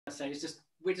say is just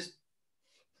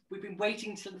we've been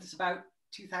waiting till it's about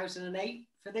 2008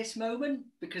 for this moment,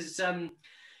 because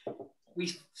we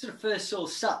sort of first saw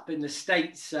SUP in the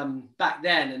States back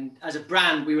then, and as a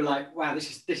brand we were like, wow,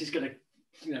 this is going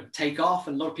to take off,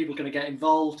 and a lot of people are going to get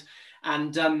involved,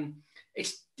 and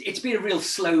it's been a real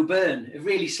slow burn, a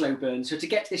really slow burn. So to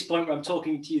get to this point where I'm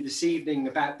talking to you this evening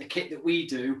about the kit that we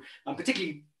do, and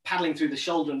particularly paddling through the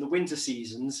shoulder in the winter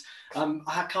seasons,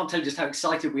 I can't tell you just how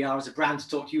excited we are as a brand to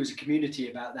talk to you as a community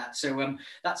about that. So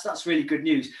that's really good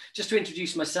news. Just to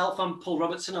introduce myself, I'm Paul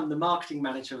Robertson. I'm the marketing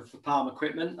manager for Palm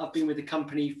Equipment. I've been with the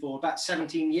company for about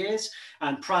 17 years,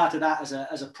 and prior to that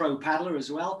as a pro paddler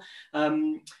as well.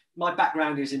 My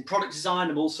background is in product design.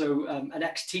 I'm also an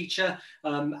ex-teacher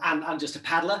and just a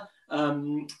paddler.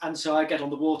 And so I get on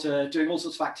the water doing all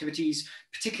sorts of activities.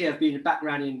 Particularly, I've been a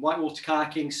background in whitewater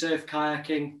kayaking, surf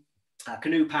kayaking,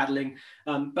 canoe paddling,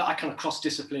 but I kind of cross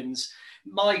disciplines.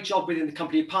 My job within the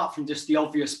company, apart from just the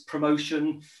obvious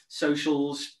promotion,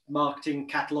 socials, marketing,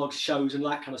 catalogs, shows, and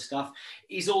that kind of stuff,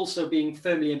 is also being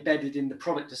firmly embedded in the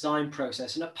product design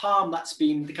process. And at Palm, that's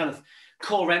been the kind of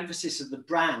core emphasis of the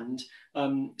brand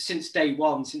since day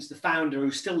one, since the founder,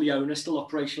 who's still the owner, still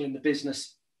operational in the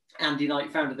business, Andy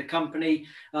Knight, founded the company.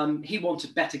 He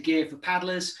wanted better gear for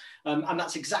paddlers, and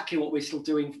that's exactly what we're still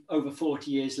doing over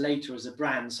 40 years later as a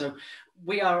brand. So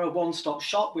we are a one-stop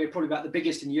shop. We're probably about the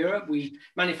biggest in Europe. We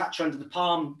manufacture under the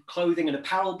Palm clothing and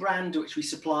apparel brand, which we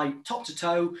supply top to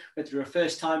toe, whether you're a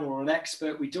first time or an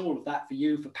expert. We do all of that for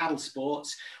you for paddle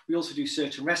sports. We also do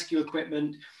search and rescue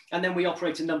equipment. And then we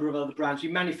operate a number of other brands. We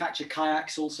manufacture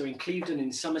kayaks also in Clevedon,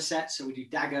 in Somerset. So we do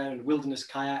Dagger and Wilderness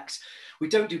kayaks. We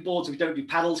don't do boards, we don't do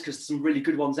paddles, because there's some really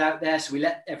good ones out there. So we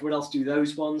let everyone else do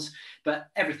those ones. But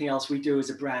everything else we do as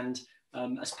a brand,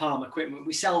 as Palm Equipment.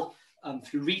 We sell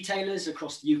through retailers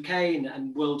across the UK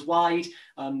and worldwide.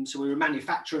 So we're a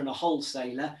manufacturer and a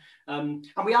wholesaler. And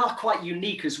we are quite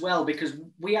unique as well, because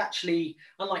we actually,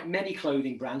 unlike many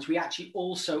clothing brands, we actually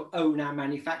also own our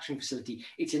manufacturing facility.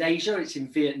 It's in Asia, it's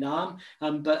in Vietnam,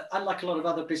 but unlike a lot of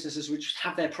other businesses which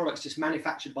have their products just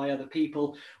manufactured by other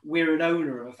people, we're an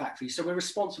owner of a factory. So we're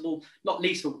responsible, not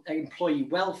least for employee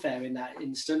welfare in that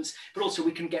instance, but also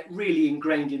we can get really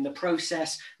ingrained in the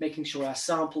process, making sure our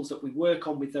samples that we work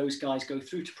on with those guys go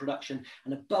through to production,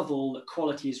 and above all, the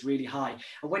quality is really high.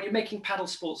 And when you're making paddle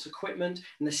sports equipment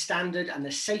and the standard and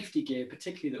the safety gear,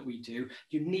 particularly that we do,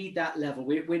 you need that level.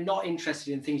 We're not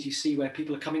interested in things you see where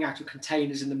people are coming out of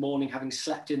containers in the morning, having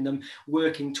slept in them,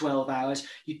 working 12 hours.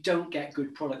 You don't get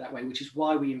good product that way, which is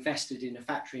why we invested in a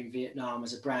factory in Vietnam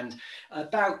as a brand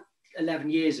about 11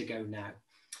 years ago now.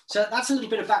 So that's a little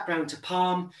bit of background to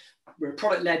Palm. We're a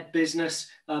product-led business,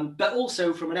 but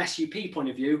also from an SUP point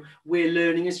of view, we're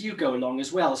learning as you go along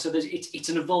as well. So it's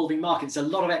an evolving market. There's a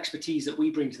lot of expertise that we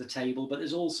bring to the table, but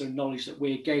there's also knowledge that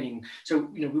we're gaining. So,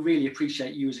 we really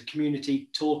appreciate you as a community,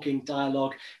 talking,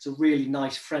 dialogue. It's a really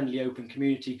nice, friendly, open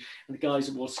community. And the guys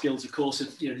at Water Skills, of course,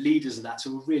 are leaders of that.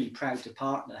 So we're really proud to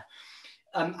partner.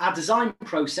 Our design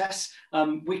process,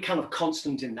 we're kind of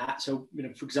constant in that. So,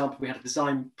 for example, we had a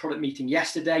design product meeting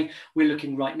yesterday. We're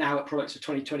looking right now at products for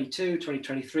 2022,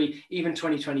 2023, even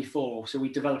 2024. So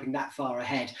we're developing that far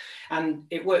ahead. And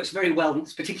it works very well,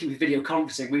 particularly with video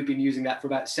conferencing. We've been using that for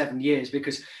about 7 years,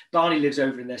 because Barney lives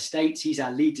over in the States. He's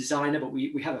our lead designer, but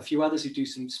we have a few others who do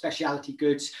some specialty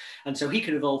goods. And so he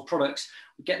can evolve products.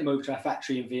 We get them over to our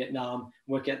factory in Vietnam,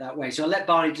 work it that way. So I'll let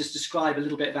Barney just describe a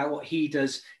little bit about what he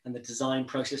does and the design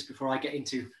process before I get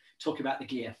into talking about the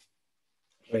gear.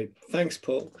 Great, thanks,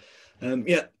 Paul.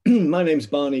 My name's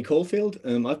Barney Caulfield.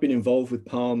 I've been involved with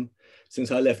Palm since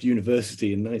I left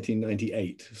university in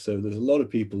 1998. So there's a lot of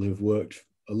people who've worked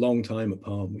a long time at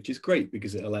Palm, which is great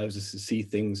because it allows us to see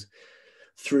things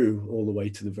through all the way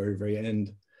to the very, very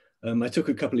end. I took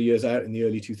a couple of years out in the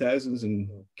early 2000s and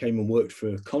came and worked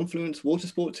for Confluence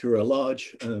Watersports, who are a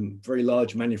large, very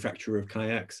large manufacturer of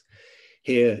kayaks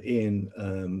here in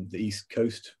the East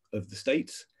Coast of the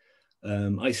States.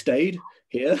 I stayed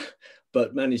here,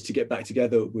 but managed to get back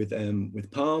together with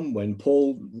Palm when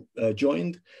Paul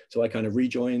joined. So I kind of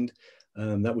rejoined.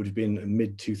 That would have been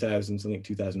mid-2000s, I think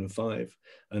 2005.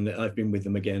 And I've been with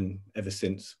them again ever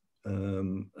since.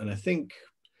 And I think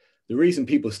the reason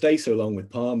people stay so long with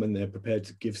Palm and they're prepared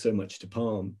to give so much to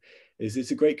Palm is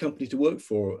it's a great company to work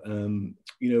for. And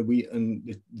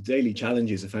the daily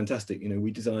challenges are fantastic.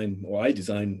 We design, or I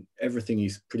design everything you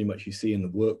see in the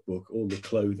workbook, all the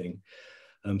clothing.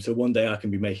 So one day I can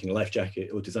be making a life jacket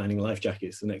or designing life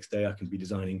jackets. The next day I can be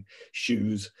designing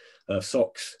shoes,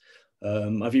 socks.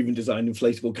 I've even designed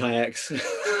inflatable kayaks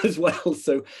as well.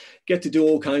 So get to do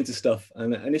all kinds of stuff.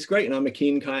 And it's great. And I'm a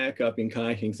keen kayaker. I've been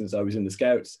kayaking since I was in the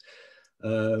Scouts.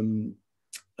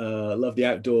 love the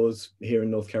outdoors here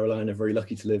in North Carolina. Very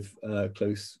lucky to live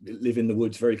live in the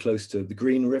woods, very close to the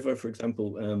Green River, for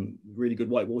example. Really good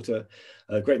whitewater,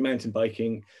 great mountain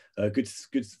biking,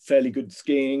 fairly good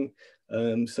skiing.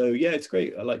 So yeah, it's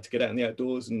great. I like to get out in the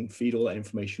outdoors and feed all that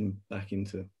information back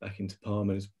into Palm.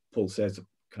 And as Paul says,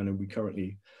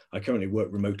 I currently work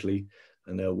remotely,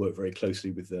 and they'll work very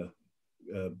closely with the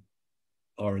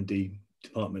R&D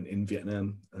department in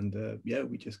Vietnam. And yeah,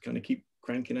 we just kind of keep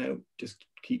cranking out, just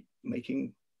keep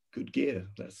making good gear.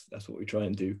 That's what we try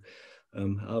and do.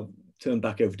 I'll turn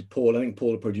back over to Paul. I think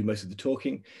Paul will probably do most of the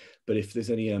talking, but if there's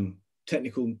any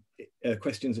technical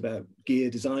questions about gear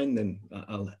design, then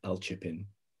I'll chip in.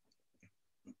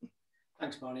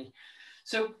 Thanks, Barney.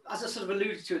 So as I sort of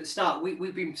alluded to at the start,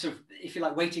 we've been sort of, if you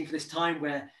like, waiting for this time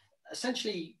where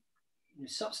essentially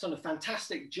SUP's done a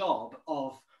fantastic job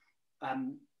of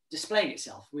displaying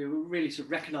itself. We were really sort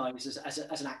of recognised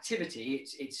as an activity.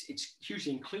 It's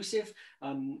hugely inclusive,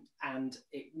 and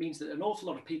it means that an awful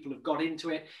lot of people have got into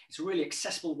it. It's a really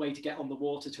accessible way to get on the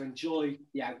water, to enjoy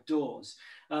the outdoors.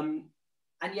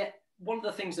 And yet, one of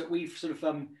the things that we've sort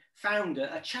of found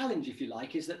a challenge, if you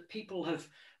like, is that people have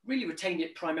really retained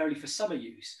it primarily for summer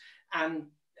use. And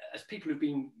as people who've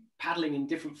been paddling in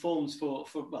different forms for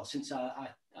well, since our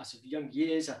sort of young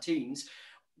years, our teens,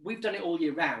 we've done it all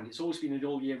year round. It's always been an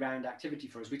all year round activity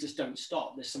for us. We just don't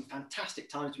stop. There's some fantastic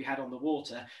times we had on the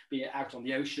water, be it out on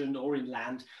the ocean or in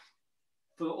land,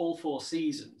 for all 4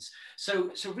 seasons.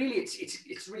 So really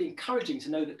it's really encouraging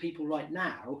to know that people right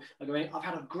now are going, I've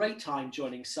had a great time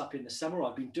joining SUP in the summer.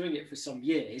 I've been doing it for some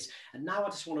years, and now I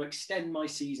just want to extend my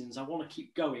seasons. I want to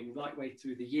keep going right way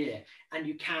through the year. And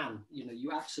you can,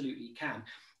 you absolutely can.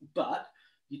 But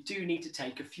you do need to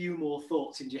take a few more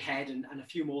thoughts into your head and a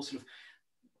few more sort of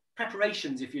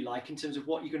preparations, if you like, in terms of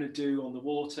what you're going to do on the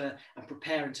water, and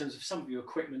prepare in terms of some of your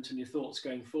equipment and your thoughts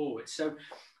going forward. So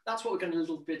that's what we're going to a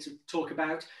little bit to talk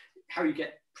about: how you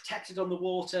get protected on the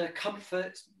water,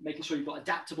 comfort, making sure you've got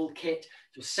adaptable kit,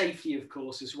 your safety, of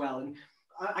course, as well. And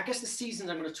I guess the seasons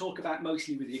I'm going to talk about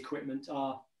mostly with the equipment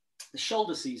are the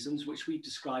shoulder seasons, which we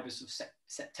describe as sort of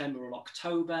September or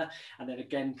October, and then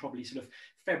again probably sort of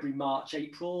February, March,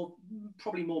 April,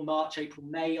 probably more March, April,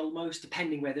 May almost,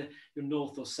 depending whether you're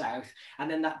north or south. And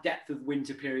then that depth of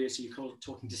winter period, so you're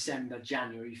talking December,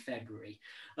 January, February.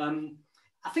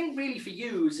 I think really for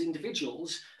you as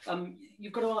individuals,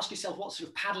 you've got to ask yourself what sort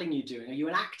of paddling you're doing. Are you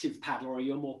an active paddler, or are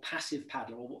you a more passive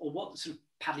paddler, or what sort of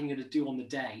paddling you're going to do on the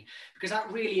day? Because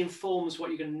that really informs what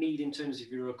you're going to need in terms of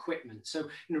your equipment. So,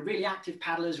 really active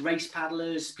paddlers, race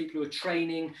paddlers, people who are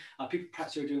training, people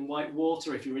perhaps who are doing white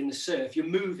water. If you're in the surf, you're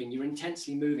moving, you're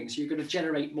intensely moving. So you're going to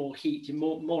generate more heat, you're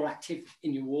more active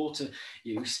in your water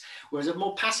use. Whereas a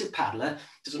more passive paddler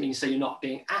doesn't mean to say you're not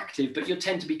being active, but you'll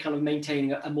tend to be kind of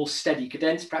maintaining a more steady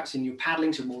cadence, perhaps in your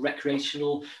paddling, so more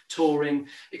recreational, touring.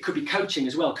 It could be coaching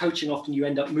as well. Coaching, often you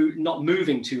end up not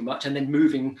moving too much and then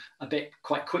moving a bit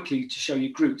quite quickly to show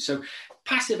your group. So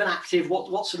passive and active,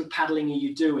 what sort of paddling are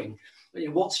you doing?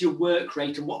 What's your work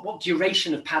rate, and what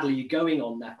duration of paddle are you going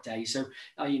on that day? So,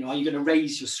 are you going to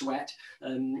raise your sweat,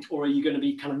 or are you going to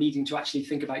be kind of needing to actually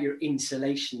think about your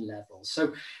insulation levels?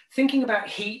 So thinking about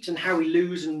heat and how we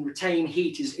lose and retain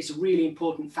heat is a really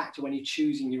important factor when you're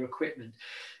choosing your equipment.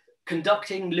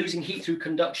 Conducting, losing heat through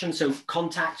conduction, so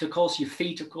contact, of course, your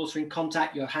feet, of course, are in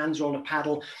contact, your hands are on a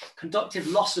paddle. Conductive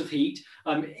loss of heat,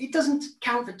 it doesn't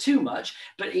count for too much,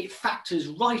 but it factors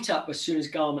right up as soon as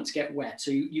garments get wet. So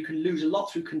you can lose a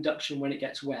lot through conduction when it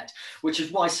gets wet, which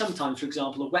is why sometimes, for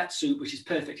example, a wetsuit, which is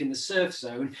perfect in the surf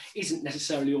zone, isn't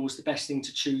necessarily always the best thing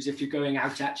to choose if you're going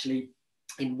out actually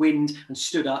in wind and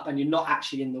stood up and you're not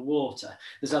actually in the water.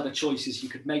 There's other choices you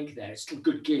could make there. It's still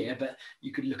good gear, but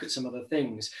you could look at some other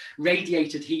things.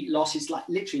 Radiated heat loss is like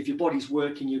literally if your body's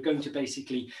working, you're going to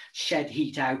basically shed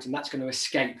heat out, and that's going to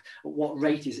escape. At what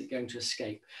rate is it going to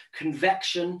escape?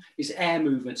 Convection is air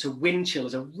movement. So wind chill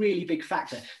is a really big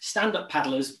factor. Stand-up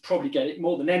paddlers probably get it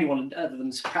more than anyone other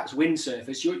than perhaps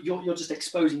windsurfers. You're just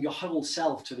exposing your whole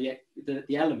self to the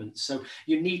elements. So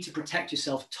you need to protect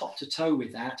yourself top to toe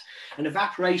with that. And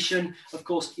evaporation, of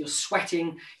course, you're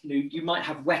sweating, you might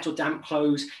have wet or damp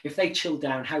clothes. If they chill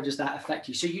down, how does that affect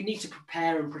you? So you need to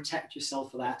prepare and protect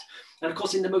yourself for that. And of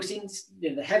course, in the most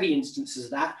the heavy instances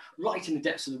of that, right in the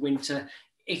depths of the winter,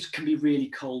 it can be really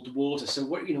cold water. So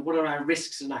what are our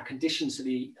risks and our conditions that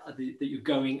you're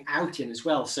going out in as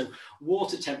well? So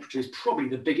water temperature is probably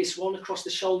the biggest one across the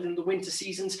shoulder in the winter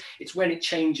seasons. It's when it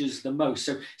changes the most.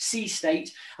 So sea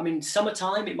state,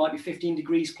 summertime, it might be 15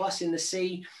 degrees plus in the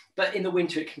sea. But in the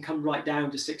winter, it can come right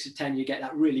down to 6 or 10. You get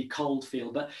that really cold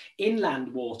feel. But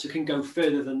inland water can go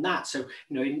further than that. So,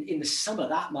 you know, in the summer,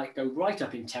 that might go right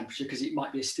up in temperature because it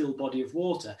might be a still body of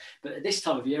water. But at this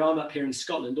time of year, I'm up here in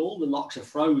Scotland, all the lochs are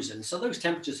frozen. So those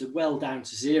temperatures are well down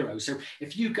to 0. So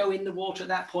if you go in the water at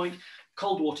that point,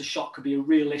 cold water shock could be a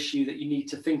real issue that you need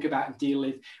to think about and deal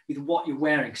with what you're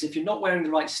wearing. Because if you're not wearing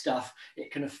the right stuff,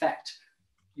 it can affect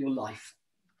your life,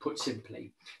 put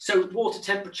simply. So water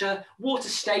temperature, water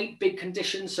state, big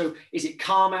conditions. So is it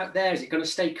calm out there? Is it going to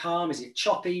stay calm? Is it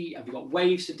choppy? Have you got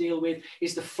waves to deal with?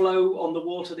 Is the flow on the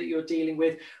water that you're dealing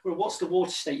with? Well, what's the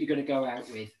water state you're going to go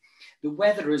out with? The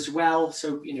weather as well.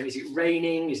 So, you know, is it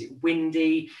raining? Is it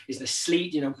windy? Is there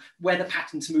sleet? You know, weather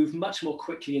patterns move much more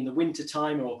quickly in the winter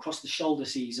time or across the shoulder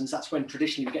seasons. That's when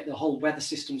traditionally we get the whole weather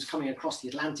systems coming across the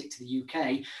Atlantic to the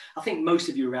UK. I think most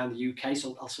of you are around the UK,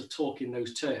 so I'll sort of talk in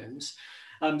those terms.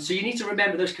 So you need to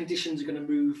remember those conditions are going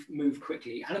to move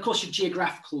quickly. And of course, your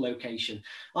geographical location.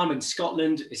 I'm in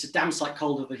Scotland. It's a damn sight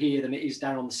colder over here than it is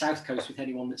down on the south coast with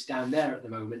anyone that's down there at the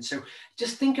moment. So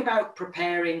just think about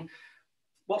preparing.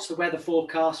 What's the weather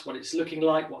forecast, what it's looking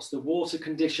like, what's the water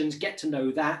conditions, get to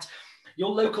know that. Your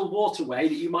local waterway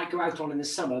that you might go out on in the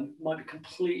summer might be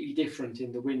completely different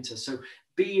in the winter. So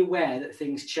be aware that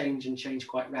things change and change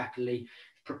quite rapidly.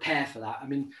 Prepare for that. I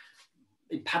mean,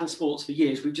 in paddle sports for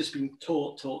years, we've just been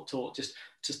taught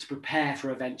just to prepare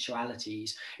for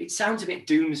eventualities. It sounds a bit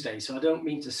doomsday, so I don't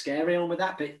mean to scare anyone with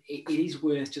that, but it is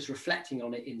worth just reflecting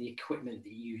on it in the equipment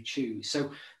that you choose.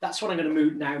 So that's what I'm going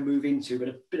to move into, but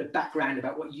a bit of background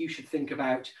about what you should think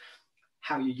about,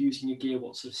 how you're using your gear,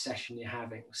 what sort of session you're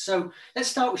having. So let's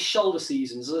start with shoulder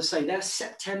seasons. As I say, they're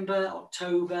September,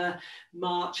 October,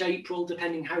 March, April,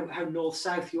 depending how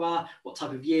north-south you are, what type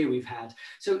of year we've had.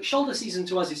 So shoulder season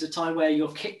to us is a time where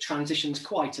your kit transitions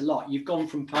quite a lot. You've gone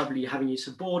from probably having your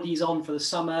boardies on for the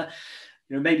summer,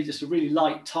 you know, maybe just a really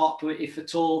light top, if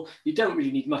at all. You don't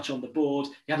really need much on the board.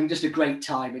 You're having just a great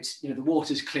time. It's, you know, the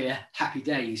water's clear, happy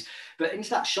days. But into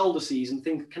that shoulder season,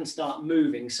 things can start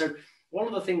moving. So one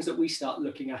of the things that we start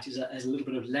looking at is a little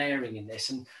bit of layering in this.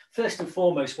 And first and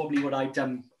foremost, probably what I'd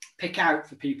pick out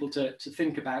for people to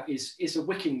think about is a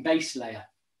wicking base layer.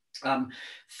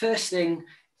 First thing,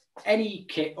 any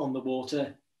kit on the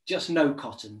water, just no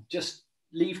cotton. Just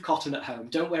leave cotton at home.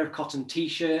 Don't wear a cotton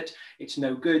t-shirt. It's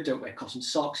no good. Don't wear cotton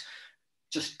socks.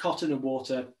 Just cotton and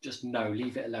water, just no,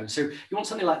 leave it alone. So you want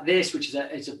something like this, which is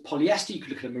a polyester. You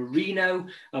could look at a merino.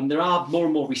 There are more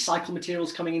and more recycled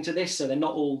materials coming into this, so they're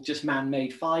not all just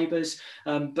man-made fibers.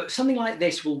 But something like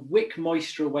this will wick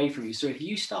moisture away from you. So if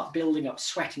you start building up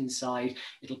sweat inside,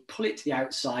 it'll pull it to the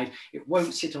outside. It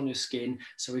won't sit on your skin.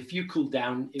 So if you cool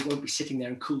down, it won't be sitting there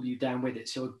and cool you down with it.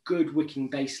 So a good wicking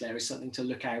base layer is something to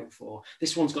look out for.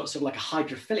 This one's got sort of like a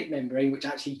hydrophilic membrane, which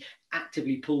actually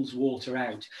actively pulls water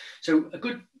out. So a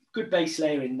good base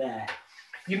layer in there.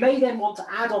 You may then want to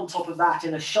add on top of that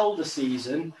in a shoulder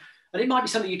season, and it might be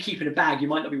something you keep in a bag, you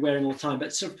might not be wearing all the time,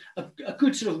 but sort of a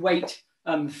good sort of weight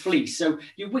fleece. So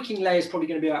your wicking layer is probably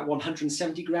going to be about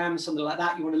 170 grams, something like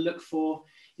that you want to look for.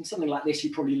 In something like this,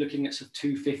 you're probably looking at sort of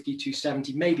 250,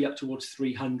 270, maybe up towards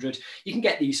 300. You can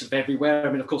get these sort of everywhere.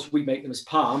 I mean, of course, we make them as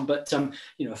palm, but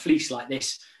you know, a fleece like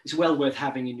this is well worth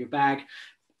having in your bag.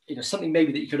 You know, something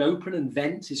maybe that you could open and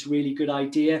vent is a really good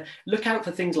idea. Look out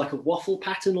for things like a waffle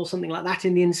pattern or something like that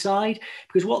in the inside,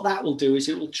 because what that will do is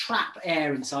it will trap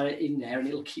air inside in there and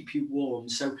it'll keep you warm.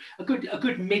 So a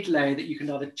good mid layer that you can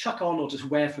either chuck on or just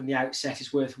wear from the outset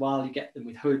is worthwhile. You get them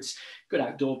with hoods. Good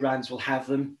outdoor brands will have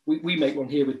them. We make one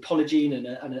here with Polygene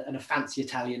and a fancy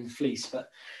Italian fleece, but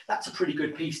that's a pretty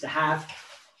good piece to have,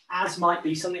 as might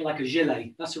be something like a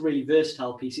gilet. That's a really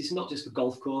versatile piece. It's not just for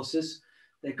golf courses.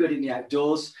 They're good in the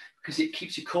outdoors because it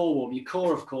keeps your core warm. Your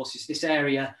core, of course, is this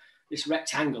area, this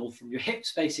rectangle from your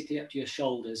hips basically up to your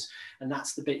shoulders. And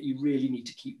that's the bit you really need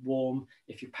to keep warm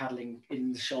if you're paddling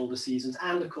in the shoulder seasons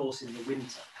and, of course, in the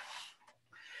winter.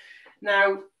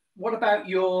 Now, what about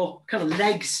your kind of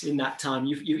legs in that time?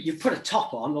 You've put a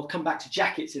top on. I'll come back to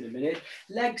jackets in a minute.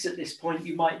 Legs at this point,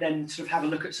 you might then sort of have a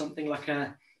look at something like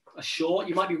a short.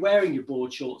 You might be wearing your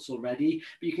board shorts already,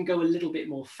 but you can go a little bit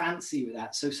more fancy with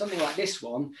that. So something like this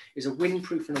one is a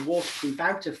windproof and a waterproof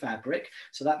outer fabric.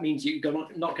 So that means you're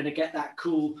not going to get that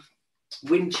cool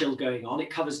wind chill going on. It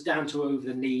covers down to over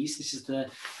the knees. This is the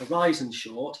Horizon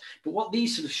short. But what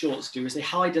these sort of shorts do is they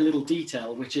hide a little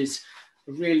detail, which is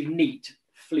a really neat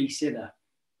fleece inner.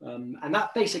 And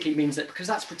that basically means that because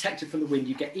that's protected from the wind,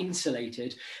 you get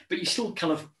insulated, but you're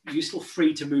still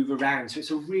free to move around. So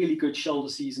it's a really good shoulder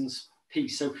seasons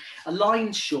piece. So a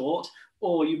lined short,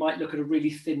 or you might look at a really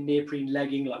thin neoprene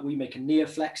legging, like we make a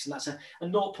Neoflex, and that's a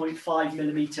 0.5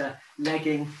 millimeter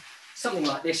legging. something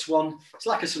like this one. It's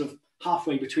like a sort of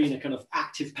halfway between a kind of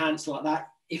active pants like that.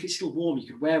 If it's still warm, you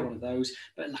could wear one of those,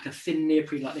 but like a thin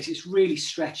neoprene like this, it's really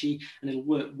stretchy and it'll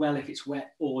work well if it's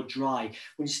wet or dry.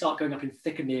 When you start going up in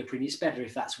thicker neoprene, it's better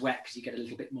if that's wet because you get a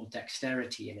little bit more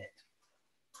dexterity in it.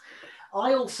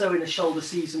 I also, in the shoulder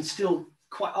season, still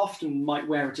quite often might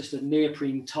wear just a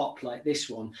neoprene top like this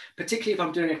one, particularly if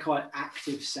I'm doing a quite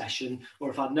active session or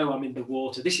if I know I'm in the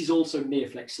water. This is also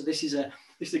Neoflex, so this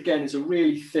again is a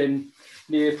really thin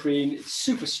neoprene. It's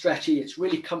super stretchy, it's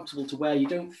really comfortable to wear, you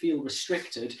don't feel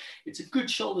restricted. It's a good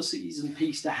shoulder season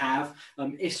piece to have,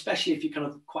 especially if you're kind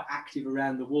of quite active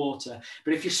around the water.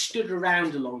 But if you're stood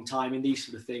around a long time in these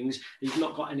sort of things, you've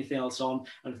not got anything else on,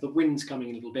 and if the wind's coming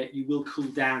a little bit, you will cool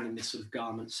down in this sort of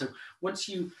garment. So once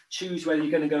you choose whether you're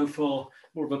going to go for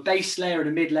more of a base layer and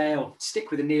a mid layer, or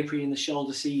stick with a neoprene in the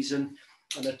shoulder season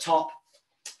and a top,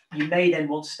 you may then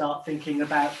want to start thinking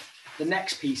about the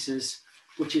next pieces,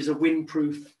 which is a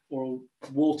windproof or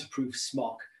a waterproof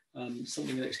smock,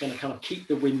 something that's going to kind of keep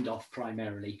the wind off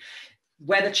primarily.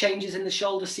 Weather changes in the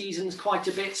shoulder seasons quite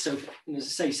a bit, so as I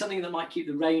say, something that might keep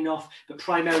the rain off, but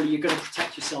primarily you're going to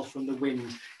protect yourself from the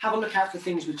wind. Have a look out for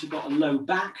things which have got a low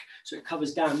back, so it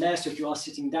covers down there, so if you are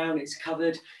sitting down, it's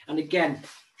covered. And again,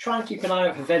 try and keep an eye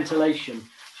out for ventilation.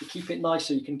 So keep it nice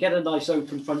so you can get a nice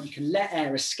open front. You can let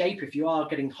air escape if you are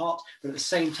getting hot, but at the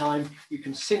same time, you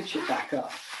can cinch it back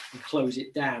up and close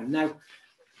it down. Now,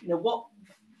 what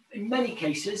in many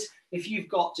cases, if you've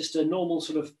got just a normal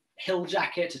sort of hill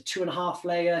jacket, a 2.5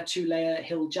 layer, 2-layer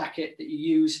hill jacket that you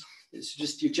use, it's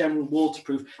just your general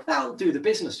waterproof, that'll do the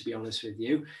business, to be honest with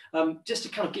you. Just to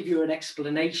kind of give you an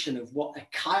explanation of what a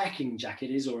kayaking jacket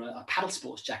is, or a paddle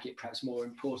sports jacket, perhaps more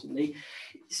importantly,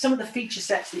 some of the feature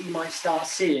sets that you might start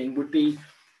seeing would be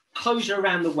closure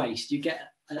around the waist. You get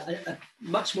a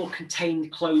much more contained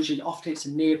closure. Often it's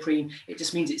a neoprene. It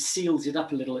just means it seals it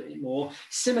up a little bit more.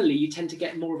 Similarly, you tend to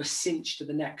get more of a cinch to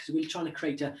the neck because we're trying to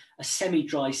create a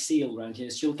semi-dry seal around here.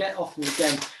 So you'll get often,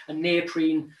 again, a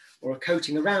neoprene or a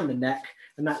coating around the neck,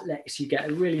 and that lets you get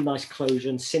a really nice closure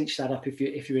and cinch that up if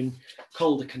you're in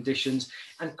colder conditions.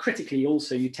 And critically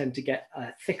also, you tend to get a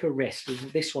thicker wrist.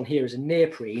 This one here is a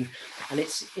neoprene, and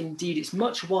it's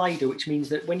much wider, which means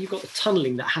that when you've got the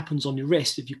tunneling that happens on your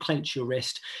wrist, if you clench your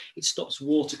wrist, it stops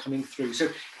water coming through. So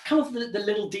kind of the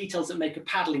little details that make a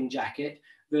paddling jacket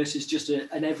versus just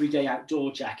an everyday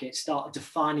outdoor jacket start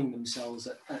defining themselves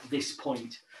at this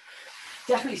point.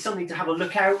 Definitely something to have a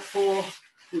look out for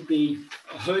would be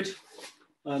a hood.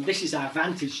 This is our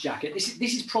Vantage jacket. This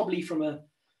is probably, from a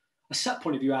SUP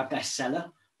point of view, our best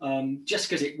seller, just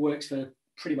because it works for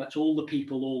pretty much all the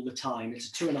people all the time. It's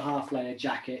a 2.5 layer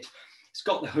jacket. It's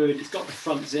got the hood, it's got the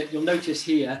front zip. You'll notice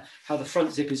here how the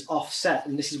front zip is offset,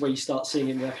 and this is where you start seeing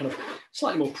in the kind of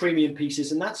slightly more premium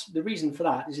pieces. And that's the reason for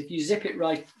that, is if you zip it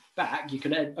right back, you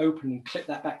can open and clip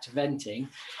that back to venting.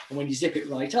 And when you zip it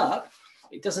right up,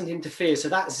 it doesn't interfere. So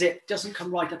that zip doesn't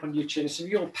come right up under your chin. So if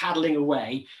you're paddling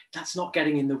away, that's not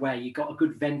getting in the way. You've got a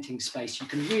good venting space. You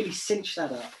can really cinch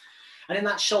that up. And in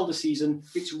that shoulder season,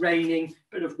 it's raining,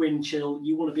 bit of wind chill,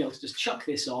 you want to be able to just chuck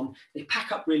this on. They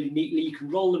pack up really neatly. You can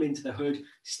roll them into the hood,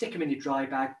 stick them in your dry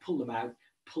bag, pull them out,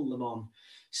 pull them on.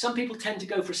 Some people tend to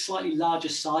go for a slightly larger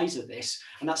size of this,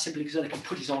 and that's simply because they can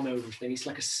put it on over everything. It's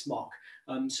like a smock.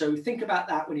 So think about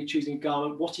that when you're choosing a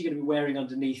garment. What are you going to be wearing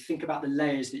underneath? Think about the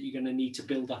layers that you're going to need to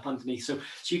build up underneath. So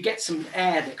you get some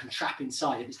air that can trap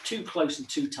inside. If it's too close and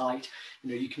too tight,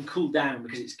 you can cool down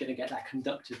because it's going to get that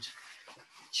conductive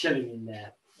chilling in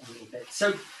there a little bit.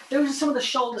 So those are some of the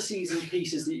shoulder season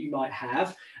pieces that you might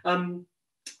have.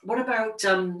 What about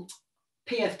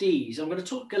PFDs? I'm going to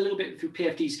talk a little bit through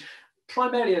PFDs.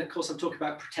 Primarily, of course, I'm talking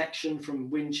about protection from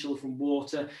wind chill, from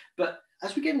water. But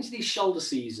as we get into these shoulder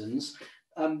seasons,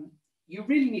 you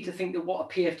really need to think that what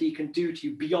a PFD can do to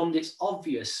you beyond its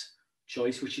obvious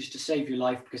choice, which is to save your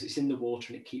life because it's in the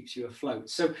water and it keeps you afloat.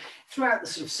 So throughout the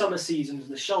sort of summer seasons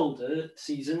and the shoulder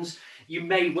seasons, you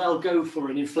may well go for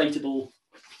an inflatable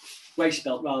waist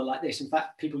belt rather like this. In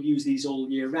fact, people use these all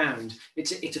year round.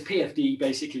 It's a PFD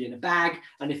basically in a bag,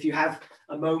 and if you have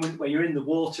a moment where you're in the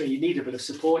water and you need a bit of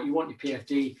support, you want your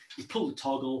PFD, you pull the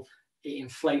toggle, it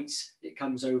inflates, it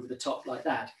comes over the top like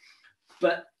that.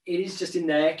 But it is just in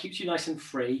there, keeps you nice and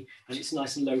free, and it's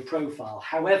nice and low profile.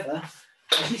 However,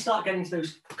 as you start getting to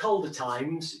those colder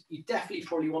times, you definitely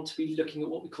probably want to be looking at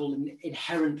what we call an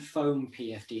inherent foam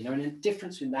PFD. Now, and the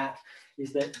difference in that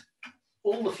is that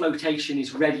all the flotation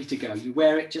is ready to go. You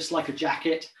wear it just like a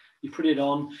jacket, you put it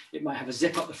on, it might have a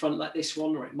zip up the front like this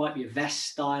one, or it might be a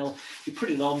vest style. You put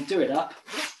it on, do it up,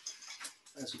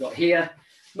 as we've got here.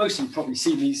 Most of you probably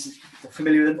see these, are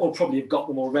familiar with them, or probably have got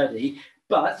them already.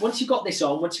 But once you've got this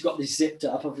on, once you've got this zipped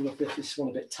up, I've looked at this one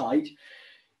a bit tight,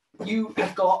 you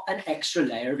have got an extra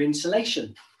layer of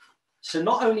insulation. So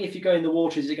not only if you go in the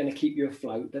water is it going to keep you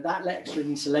afloat, but that extra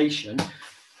insulation,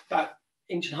 about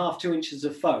 1.5 inches, 2 inches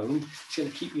of foam, is going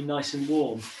to keep you nice and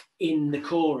warm in the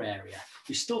core area.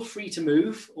 You're still free to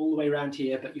move all the way around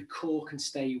here, but your core can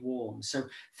stay warm. So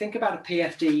think about a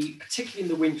PFD, particularly in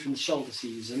the winter and the shoulder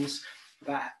seasons,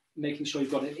 about making sure you've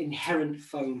got an inherent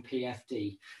foam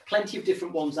PFD. Plenty of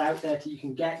different ones out there that you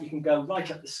can get. You can go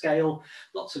right up the scale,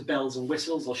 lots of bells and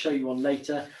whistles. I'll show you one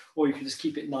later, or you can just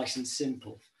keep it nice and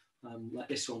simple, like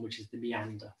this one, which is the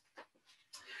Meander.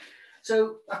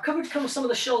 So I've covered kind of some of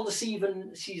the shoulder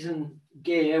season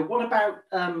gear. What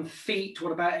about feet?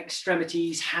 What about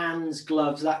extremities, hands,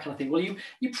 gloves, that kind of thing? Well,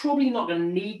 you're probably not going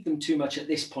to need them too much at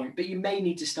this point, but you may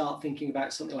need to start thinking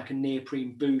about something like a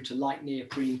neoprene boot, a light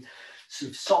neoprene sort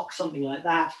of sock, something like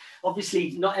that.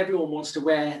 Obviously, not everyone wants to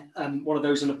wear one of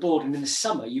those on a board, and in the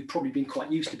summer, you've probably been quite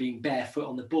used to being barefoot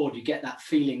on the board. You get that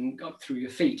feeling up through your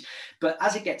feet. But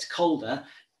as it gets colder,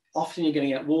 often you're going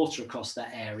to get water across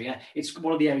that area. It's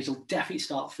one of the areas you'll definitely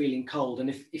start feeling cold. And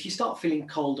if you start feeling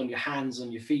cold on your hands,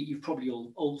 on your feet, you've probably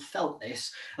all felt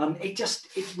this.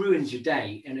 It ruins your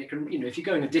day. And it can, if you're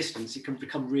going a distance, it can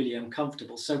become really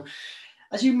uncomfortable. So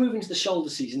as you move into the shoulder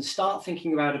season, start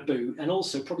thinking about a boot, and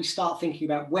also probably start thinking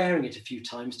about wearing it a few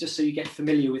times, just so you get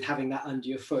familiar with having that under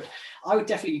your foot. I would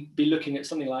definitely be looking at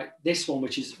something like this one,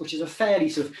 which is a fairly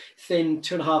sort of thin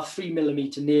 2.5, 3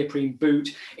 millimeter neoprene boot.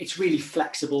 It's really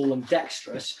flexible and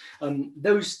dexterous.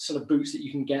 Those sort of boots that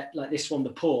you can get, like this one,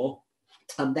 the Paw,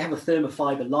 they have a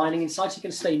thermofiber lining inside, so you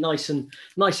can stay nice and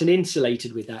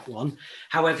insulated with that one.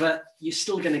 However, you're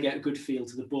still going to get a good feel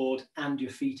to the board, and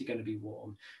your feet are going to be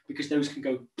warm, because those can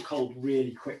go cold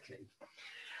really quickly.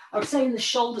 I would say in the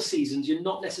shoulder seasons, you're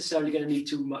not necessarily going to need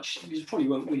too much. You probably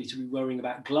won't really need to be worrying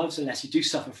about gloves unless you do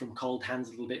suffer from cold hands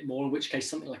a little bit more, in which case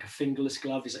something like a fingerless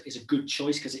glove is a good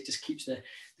choice, because it just keeps the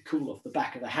cool off the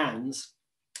back of the hands.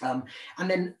 And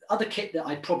then other kit that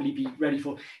I'd probably be ready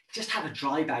for, just have a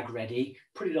dry bag ready,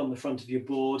 put it on the front of your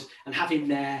board, and have in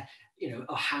there,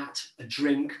 a hat, a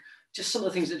drink, just some of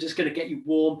the things that are just going to get you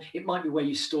warm. It might be where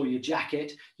you store your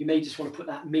jacket. You may just want to put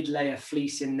that mid-layer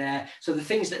fleece in there. So the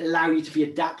things that allow you to be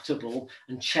adaptable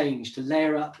and change, to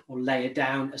layer up or layer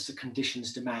down as the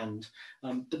conditions demand.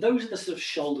 But those are the sort of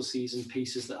shoulder season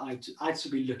pieces that I'd sort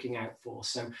of be looking out for.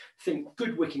 So think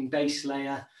good wicking base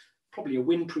layer, probably a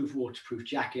windproof, waterproof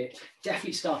jacket,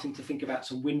 definitely starting to think about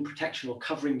some wind protection or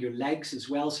covering your legs as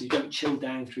well, so you don't chill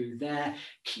down through there.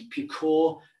 Keep your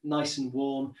core nice and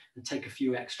warm, and take a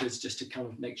few extras just to kind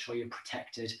of make sure you're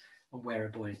protected, and wear a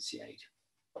buoyancy aid.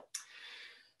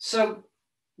 So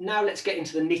now let's get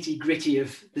into the nitty gritty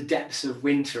of the depths of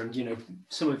winter. And,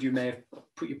 some of you may have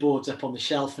put your boards up on the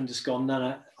shelf and just gone,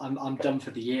 no, I'm done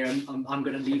for the year. I'm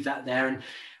going to leave that there, and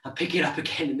I'll pick it up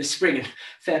again in the spring. And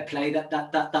fair play,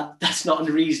 that's not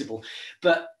unreasonable,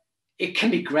 but it can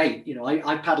be great.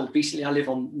 I paddled recently. I live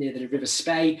near the River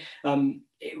Spey.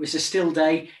 It was a still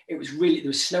day. There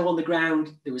was snow on the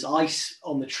ground. There was ice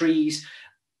on the trees,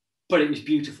 but it was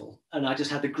beautiful. And I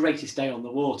just had the greatest day on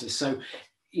the water. So,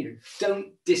 don't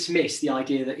dismiss the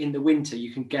idea that in the winter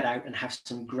you can get out and have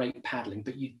some great paddling,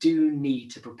 but you do need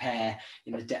to prepare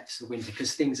in the depths of the winter,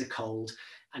 because things are cold,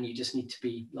 and you just need to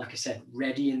be, like I said,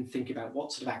 ready and think about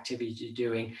what sort of activities you're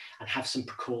doing, and have some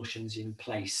precautions in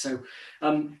place. So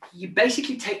you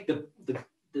basically take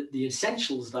the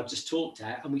essentials that I've just talked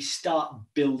about, and we start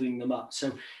building them up.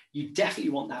 So you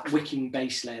definitely want that wicking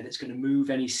base layer that's going to move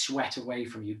any sweat away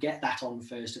from you. Get that on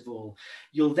first of all.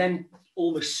 You'll then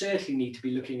almost certainly need to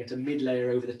be looking at a mid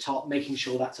layer over the top, making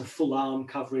sure that's a full arm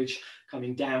coverage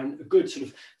coming down, a good sort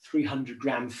of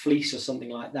 300-gram fleece or something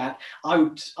like that. I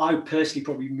would personally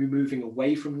probably be moving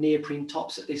away from neoprene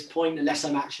tops at this point, unless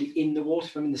I'm actually in the water.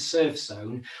 If I'm in the surf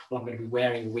zone, well, I'm going to be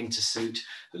wearing a winter suit,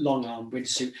 long arm winter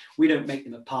suit. We don't make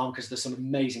them at Palm, because there's some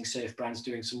amazing surf brands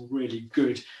doing some really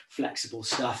good flexible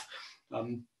stuff.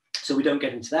 So we don't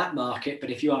get into that market,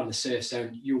 but if you are in the surf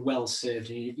zone, you're well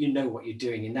served, and you know what you're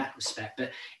doing in that respect.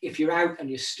 But if you're out and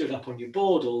you're stood up on your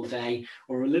board all day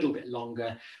or a little bit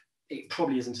longer, it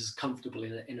probably isn't as comfortable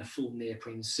in a full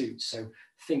neoprene suit. So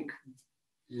think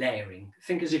layering.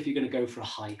 Think as if you're going to go for a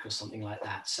hike or something like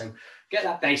that. So get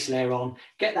that base layer on,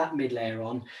 get that mid layer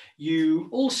on. You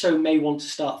also may want to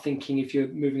start thinking, if you're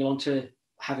moving on, to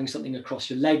having something across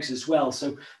your legs as well.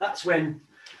 So that's when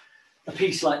a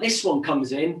piece like this one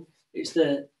comes in. It's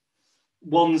the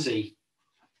onesie,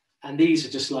 and these are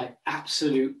just like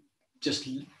absolute, just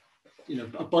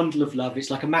a bundle of love. It's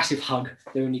like a massive hug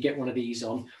when you get one of these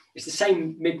on. It's the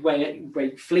same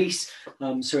mid-weight fleece,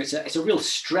 so it's a real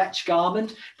stretch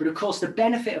garment. But of course, the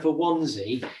benefit of a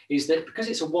onesie is that because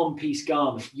it's a one-piece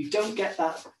garment, you don't get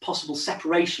that possible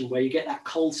separation where you get that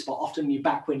cold spot often in your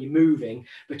back when you're moving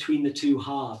between the two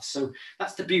halves. So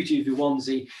that's the beauty of the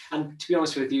onesie. And to be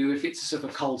honest with you, if it's a sort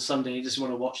of a cold Sunday and you just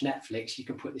want to watch Netflix, you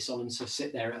can put this on and sort of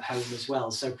sit there at home as well.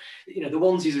 So, you know, the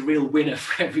onesie is a real winner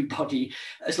for everybody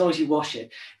as long as you wash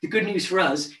it. The good news for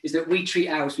us is that we treat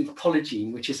ours with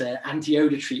Polygene, which is an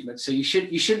anti-odor treatment. So you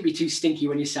shouldn't be too stinky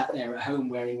when you sat there at home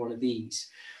wearing one of these.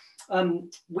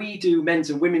 We do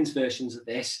men's and women's versions of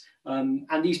this.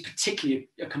 And these particularly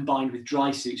are combined with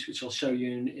dry suits, which I'll show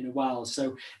you in a while.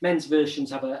 So men's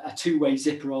versions have a two-way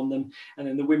zipper on them, and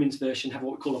then the women's version have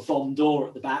what we call a bomb door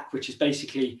at the back, which is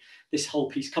basically this whole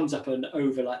piece comes up and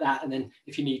over like that, and then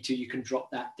if you need to, you can drop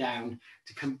that down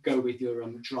to go with your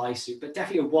dry suit. But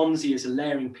definitely a onesie as a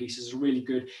layering piece is really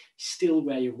good. Still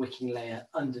wear your wicking layer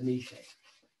underneath it.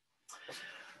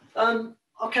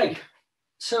 Okay,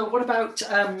 so what about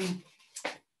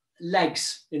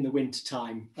legs in the winter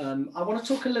time? I want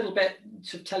to talk a little bit,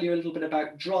 to tell you a little bit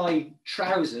about dry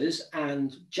trousers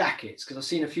and jackets, because I've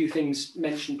seen a few things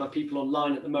mentioned by people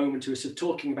online at the moment who are sort of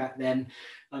talking about them.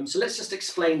 So let's just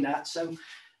explain that. So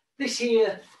this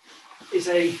here is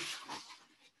a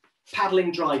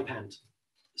paddling dry pant.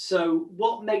 So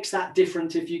what makes that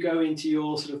different if you go into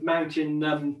your sort of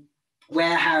mountain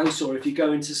warehouse, or if you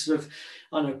go into sort of,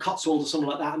 I don't know, Cotswold or something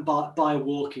like that and buy a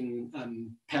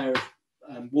walking pair of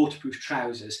waterproof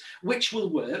trousers, which will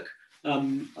work. I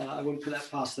won't put that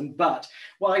past them, but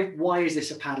why is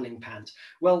this a paddling pant?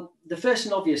 Well, the first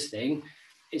and obvious thing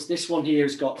is this one here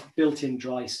has got built-in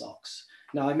dry socks.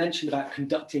 Now, I mentioned about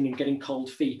conducting and getting cold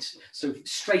feet. So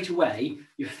straight away,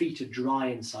 your feet are dry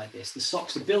inside this. The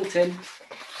socks are built in,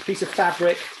 a piece of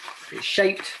fabric, it's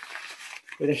shaped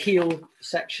with a heel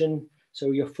section.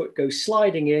 So your foot goes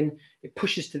sliding in, it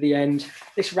pushes to the end.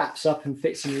 This wraps up and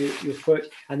fits in your foot.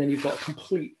 And then you've got a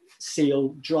complete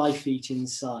seal, dry feet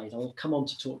inside. I'll come on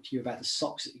to talk to you about the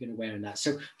socks that you're going to wear in that.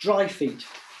 So dry feet.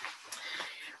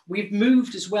 We've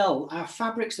moved as well, our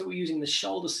fabrics that we're using this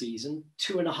shoulder season,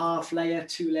 2.5 layer,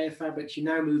 2-layer fabrics, you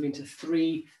now move into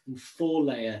 3 and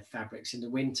 4-layer fabrics in the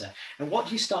winter. And what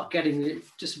do you start getting,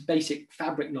 just basic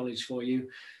fabric knowledge for you,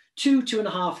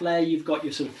 2.5 layer, you've got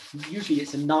your sort of, usually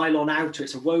it's a nylon outer,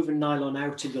 it's a woven nylon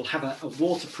outer, you'll have a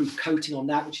waterproof coating on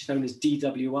that, which is known as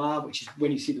DWR, which is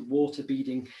when you see the water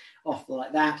beading off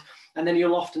like that. And then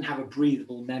you'll often have a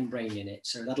breathable membrane in it.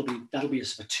 So that'll be a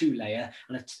sort of 2-layer,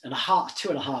 and a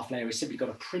 2.5 layer has simply got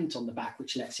a print on the back,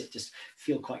 which lets it just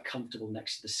feel quite comfortable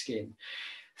next to the skin.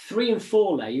 3 and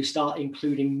 4 layer, you start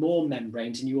including more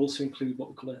membranes, and you also include what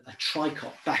we call a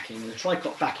tricot backing. And the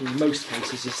tricot backing in most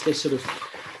cases is this sort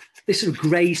of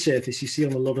grey surface you see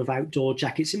on a lot of outdoor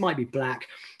jackets. It might be black,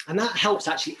 and that helps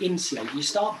actually insulate. You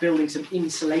start building some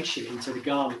insulation into the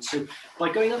garment. So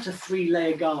by going up to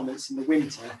 3-layer garments in the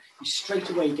winter, you're straight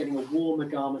away getting a warmer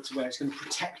garment to wear. It's going to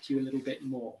protect you a little bit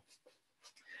more.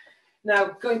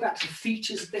 Now, going back to the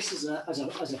features of this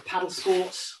as a paddle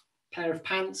sports pair of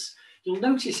pants, you'll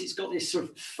notice it's got this sort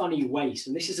of funny waist,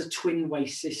 and this is a twin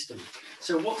waist system.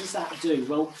 So what does that do?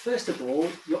 Well, first of all,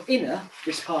 your inner,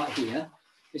 this part here,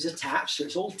 is attached, so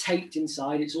it's all taped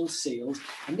inside, it's all sealed,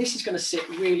 and this is going to sit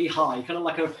really high, kind of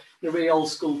like a really old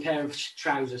school pair of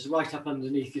trousers, right up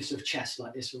underneath your sort of chest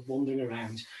like this, sort of wandering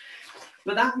around.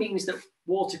 But that means that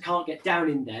water can't get down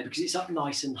in there because it's up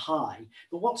nice and high.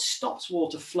 But what stops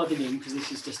water flooding in, because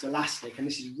this is just elastic, and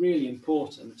this is really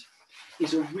important,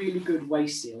 is a really good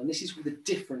waist seal. And this is the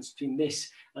difference between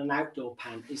this and an outdoor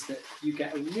pant, is that you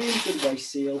get a really good waist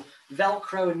seal,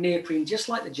 Velcro and neoprene, just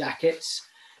like the jackets,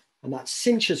 and that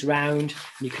cinches round,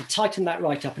 and you can tighten that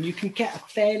right up, and you can get a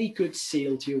fairly good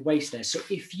seal to your waist there. So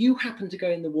if you happen to go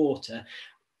in the water,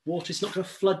 water's not going to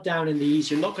flood down in the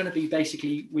ease. You're not going to be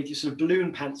basically with your sort of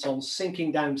balloon pants on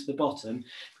sinking down to the bottom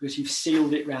because you've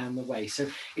sealed it round the waist. So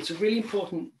it's a really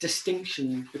important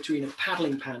distinction between a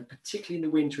paddling pant, particularly in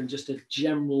the winter, and just a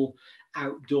general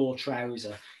outdoor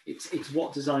trouser. It's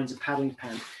what designs a paddling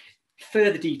pant.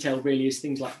 Further detail really is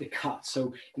things like the cut.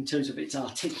 So in terms of its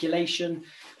articulation,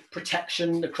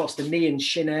 protection across the knee and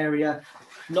shin area,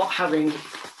 not having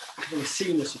a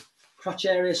seamless crotch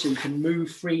area, so you can move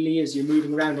freely as you're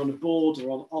moving around on a board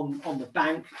or on the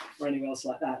bank or anywhere else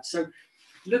like that. So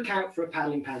look out for a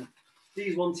paddling pant.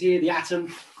 These ones here, the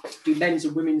Atom, do men's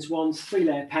and women's ones,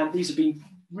 3-layer pant. These have been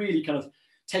really kind of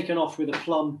taken off with a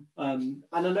plum. And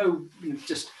I know,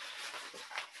 just,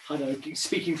 I don't know,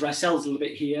 speaking for ourselves a little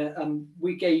bit here,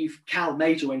 we gave Cal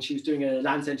Major, when she was doing a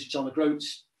Land's End to John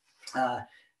O'Groats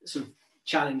sort of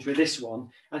challenge with this one,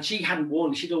 and she hadn't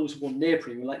worn, she'd always worn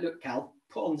neoprene. We're like, look, Cal,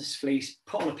 put on this fleece,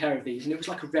 put on a pair of these, and it was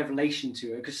like a revelation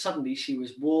to her, because suddenly she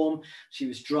was warm, she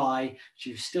was dry,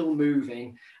 she was still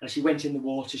moving, and she went in the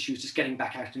water, she was just getting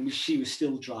back out, and she was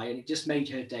still dry, and it just made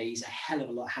her days a hell of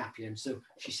a lot happier, and so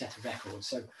she set a record.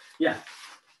 So yeah,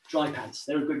 dry pants,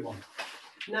 they're a good one.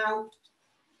 Now,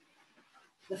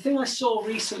 the thing I saw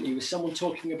recently was someone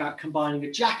talking about combining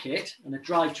a jacket and a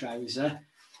dry trouser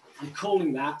and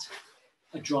calling that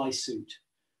a dry suit.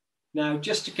 Now,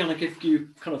 just to kind of give you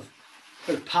kind of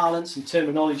both parlance and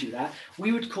terminology of that,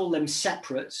 we would call them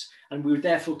separates, and we would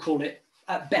therefore call it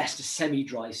at best a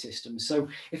semi-dry system. So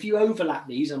if you overlap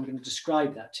these, I'm going to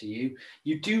describe that to you,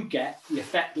 you do get the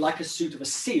effect like a suit of a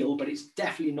seal, but it's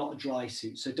definitely not a dry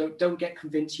suit. So don't get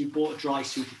convinced you bought a dry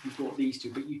suit if you bought these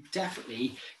two, but you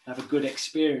definitely have a good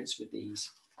experience with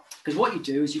these. Because what you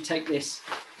do is you take this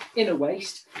inner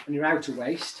waist and your outer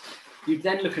waist. You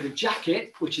then look at a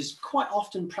jacket, which is quite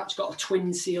often perhaps got a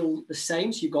twin seal the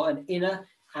same. So you've got an inner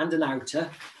and an outer,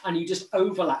 and you just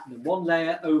overlap them, one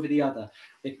layer over the other.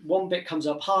 One bit comes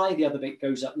up high, the other bit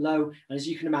goes up low. And as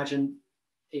you can imagine,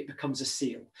 it becomes a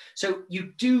seal. So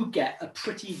you do get a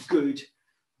pretty good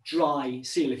dry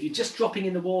seal. If you're just dropping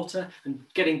in the water and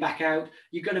getting back out,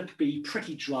 you're going to be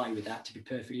pretty dry with that, to be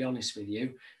perfectly honest with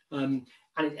you. And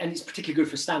it's particularly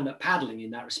good for stand-up paddling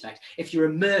in that respect. If you're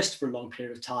immersed for a long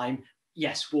period of time,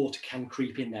 yes, water can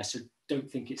creep in there, so don't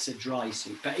think it's a dry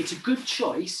suit. But it's a good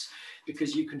choice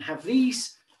because you can have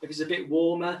these if it's a bit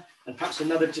warmer, and perhaps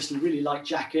another just a really light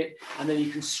jacket, and then you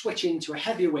can switch into a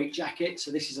heavier weight jacket. So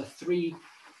this is a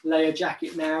 3-layer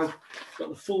jacket now, got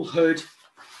the full hood.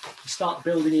 You start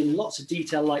building in lots of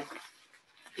detail, like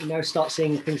you now start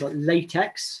seeing things like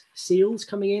latex seals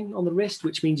coming in on the wrist,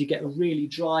 which means you get a really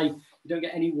dry, you don't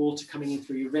get any water coming in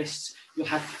through your wrists. You'll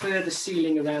have further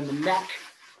sealing around the neck.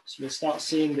 So you'll start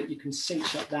seeing that you can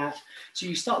cinch up that. So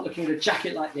you start looking at a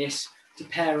jacket like this to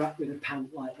pair up with a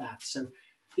pant like that. So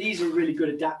these are a really good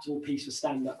adaptable piece for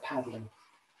stand-up paddling.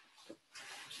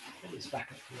 Put this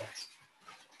back up for rest.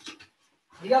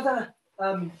 The other,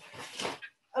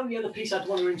 only other piece I'd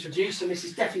want to introduce, and this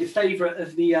is definitely a favourite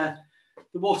of the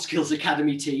Water Skills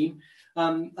Academy team,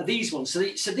 are these ones. So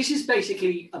this is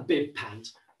basically a bib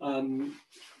pant. Got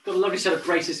a lovely set of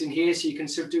braces in here, so you can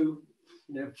sort of do,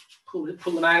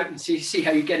 pull them out and see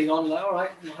how you're getting on. Like, all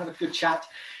right, we'll have a good chat.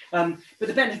 But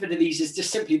the benefit of these is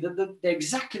just simply that they're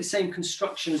exactly the same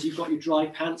construction as you've got your dry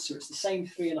pants. So it's the same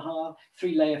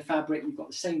 3-layer fabric. You've got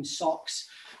the same socks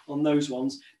on those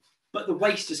ones. But the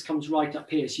waist just comes right up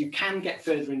here, so you can get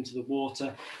further into the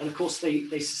water. And of course, they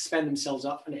suspend themselves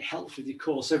up, and it helps with your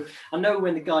core. So I know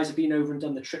when the guys have been over and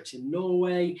done the trips in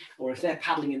Norway, or if they're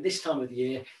paddling in this time of the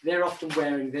year, they're often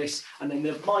wearing this, and then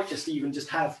they might just even just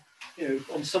have,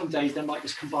 on some days they might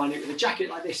just combine it with a jacket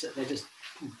like this, that they're just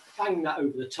banging that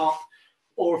over the top.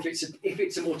 Or if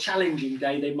it's a more challenging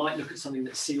day, they might look at something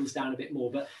that seals down a bit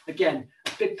more. But again,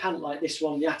 a bib pant like this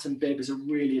one, the Atom Bib, is a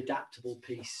really adaptable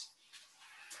piece.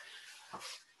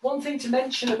 One thing to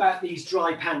mention about these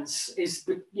dry pants is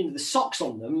that the socks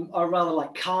on them are rather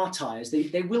like car tires.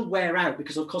 They will wear out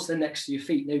because of course they're next to your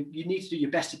feet. You need to do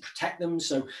your best to protect them.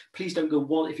 So please don't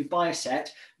go if you buy a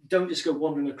set, don't just go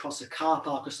wandering across a car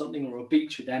park or something, or a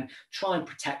beach with them. Try and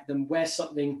protect them. Wear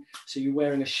something so you're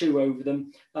wearing a shoe over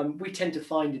them. We tend to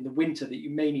find in the winter that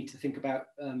you may need to think about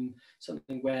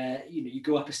something where you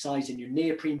go up a size in your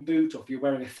neoprene boot, or if you're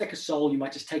wearing a thicker sole, you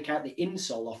might just take out the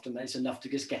insole. Often that's enough to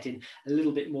just get in a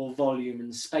little bit more volume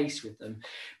and space with them.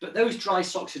 But those dry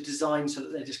socks are designed so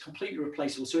that they're just completely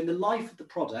replaceable. So in the life of the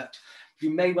product,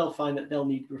 you may well find that they'll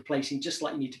need replacing, just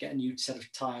like you need to get a new set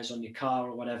of tires on your car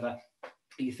or whatever.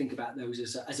 You think about those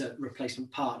as a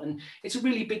replacement part, and it's a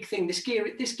really big thing. This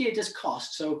gear does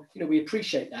cost, so we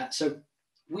appreciate that. So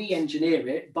we engineer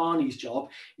it. Barney's job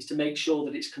is to make sure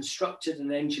that it's constructed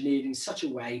and engineered in such a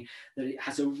way that it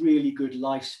has a really good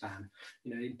lifespan.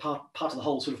 In part of the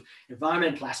whole sort of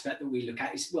environmental aspect that we look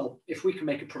at is, well, if we can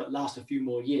make a product last a few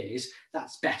more years,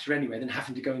 that's better anyway than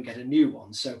having to go and get a new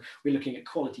one. So we're looking at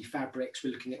quality fabrics,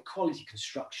 we're looking at quality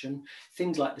construction,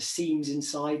 things like the seams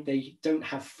inside, they don't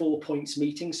have 4 points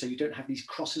meeting, so you don't have these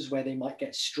crosses where they might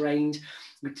get strained.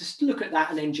 We just look at that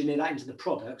and engineer that into the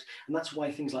product, and that's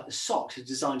why things like the socks are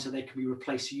designed so they can be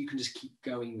replaced, so you can just keep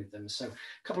going with them. So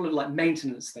a couple of like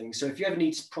maintenance things. So if you ever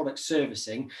need product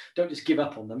servicing, don't just give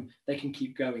up on them. They can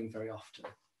keep going very often.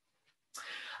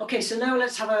 Okay, so now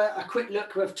let's have a quick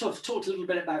look. We've talked a little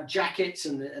bit about jackets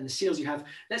and the seals you have.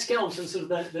 Let's get on to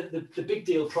sort of the big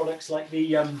deal products like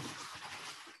the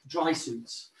dry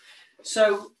suits.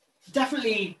 So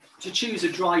definitely to choose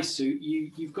a dry suit,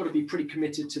 you've got to be pretty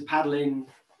committed to paddling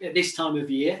at this time of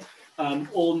year,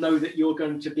 or know that you're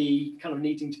going to be kind of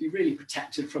needing to be really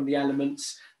protected from the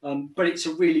elements. but it's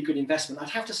a really good investment. I'd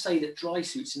have to say that dry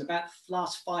suits in about the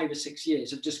last 5 or 6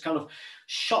 years have just kind of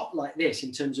shot like this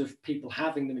in terms of people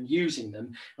having them and using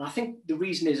them. And I think the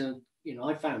reason is, you know,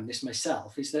 I found this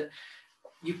myself, is that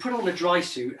you put on a dry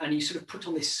suit and you sort of put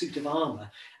on this suit of armor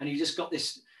and you just got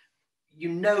this, you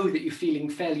know that you're feeling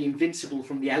fairly invincible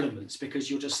from the elements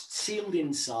because you're just sealed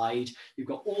inside. You've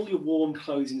got all your warm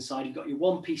clothes inside. You've got your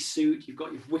one-piece suit. You've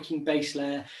got your wicking base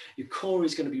layer. Your core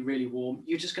is going to be really warm.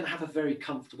 You're just going to have a very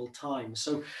comfortable time.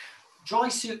 So dry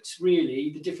suits,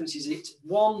 really, the difference is it's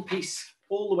one piece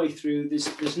all the way through.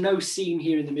 There's no seam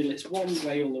here in the middle. It's one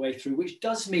way all the way through, which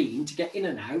does mean to get in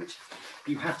and out,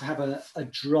 you have to have a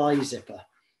dry zipper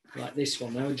like this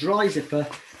one. Now, a dry zipper,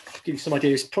 to give you some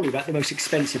idea, is probably about the most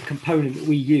expensive component that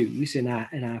we use in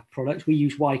our product. We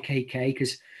use YKK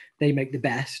because they make the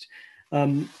best.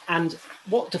 And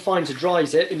what defines a dry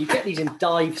zip, and you get these in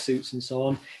dive suits and so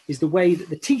on, is the way that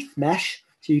the teeth mesh,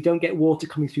 so you don't get water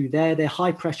coming through there. They're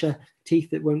high pressure teeth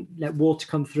that won't let water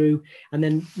come through. And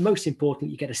then most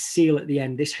important, you get a seal at the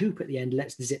end. This hoop at the end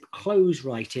lets the zip close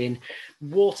right in.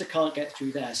 Water can't get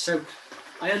through there. So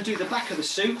I undo the back of the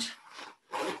suit.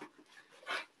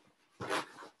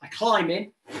 I climb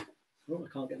in. Oh,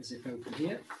 I can't get the zip open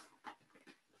here.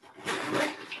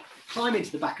 Climb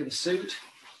into the back of the suit.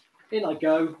 In I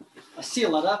go. I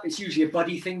seal that up. It's usually a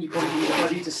buddy thing. You probably need a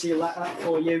buddy to seal that up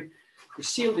for you. You're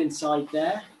sealed inside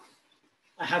there.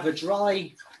 I have a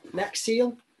dry neck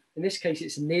seal. In this case,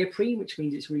 it's a neoprene, which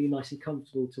means it's really nice and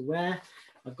comfortable to wear.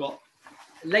 I've got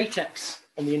latex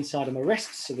on the inside of my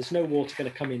wrists, so there's no water going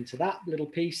to come into that little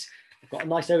piece. I've got a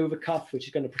nice overcuff, which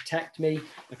is going to protect me.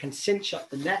 I can cinch up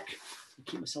the neck and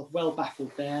keep myself well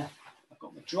baffled there. I've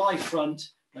got my dry front,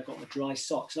 and I've got my dry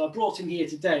socks. And I brought in here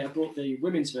today, I brought the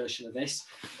women's version of this.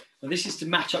 Now this is to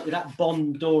match up with that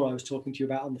Bond door I was talking to you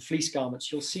about on the fleece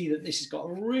garments. You'll see that this has got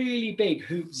a really big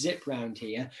hoop zip round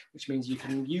here, which means you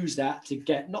can use that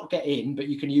to not get in, but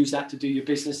you can use that to do your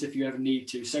business if you ever need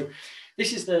to. So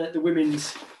this is the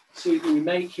women's suit that we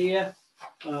make here.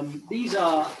 These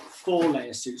are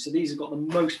 4-layer suits, so these have got the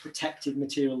most protective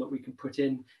material that we can put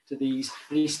in to these,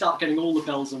 and you start getting all the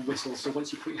bells and whistles. So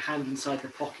once you put your hand inside the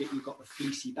pocket, you've got the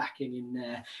fleecy backing in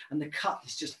there, and the cut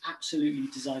is just absolutely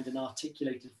designed and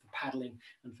articulated for paddling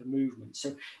and for movement.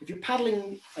 So if you're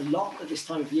paddling a lot at this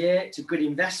time of year, it's a good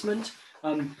investment.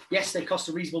 Yes, they cost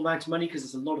a reasonable amount of money because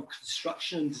there's a lot of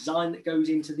construction and design that goes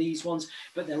into these ones,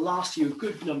 but they'll last you a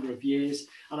good number of years.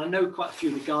 And I know quite a few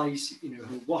of the guys, you know,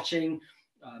 who are watching.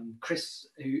 Chris,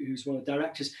 who's one of the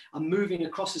directors, are moving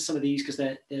across to some of these because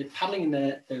they're paddling in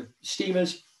their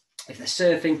steamers, if they're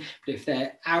surfing, but if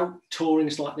they're out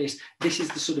touring like this, this is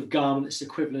the sort of garment that's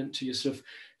equivalent to your sort of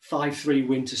 5'3"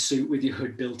 winter suit with your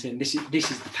hood built in. This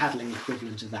is the paddling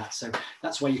equivalent of that. So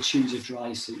that's why you choose a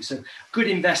dry suit. So good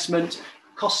investment,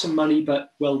 costs some money,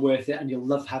 but well worth it, and you'll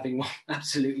love having one.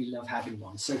 Absolutely love having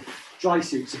one. So dry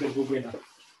suit's a bit of a winner.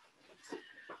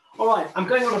 All right, I'm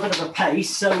going on a bit of a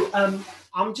pace, so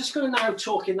I'm just going to now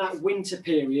talk in that winter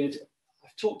period.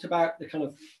 I've talked about the kind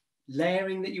of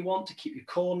layering that you want to keep your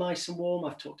core nice and warm.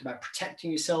 I've talked about protecting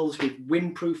yourselves with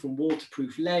windproof and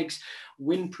waterproof legs,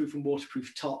 windproof and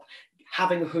waterproof top,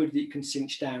 having a hood that you can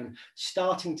cinch down,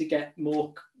 starting to get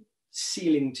more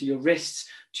sealing to your wrists,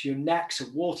 to your neck, so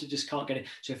water just can't get in.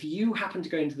 So if you happen to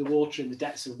go into the water in the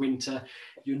depths of winter,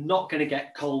 you're not going to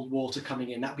get cold water coming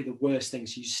in. That'd be the worst thing.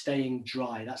 So you're staying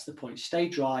dry. That's the point. Stay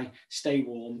dry, stay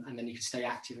warm, and then you can stay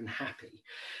active and happy.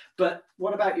 But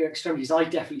what about your extremities? I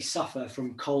definitely suffer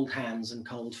from cold hands and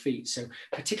cold feet. So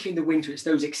particularly in the winter, it's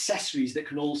those accessories that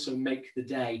can also make the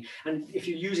day. And if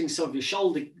you're using some of your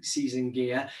shoulder season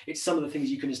gear, it's some of the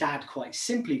things you can just add quite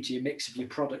simply to your mix of your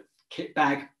product kit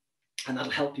bag, and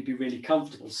that'll help you be really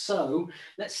comfortable. So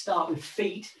let's start with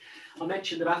feet. I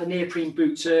mentioned about the neoprene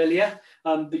boots earlier,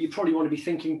 but you probably want to be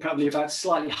thinking probably about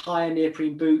slightly higher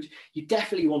neoprene boot. You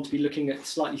definitely want to be looking at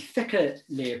slightly thicker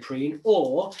neoprene,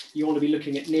 or you want to be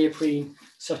looking at neoprene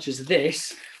such as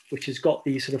this, which has got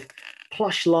the sort of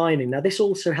plush lining. Now this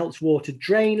also helps water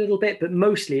drain a little bit, but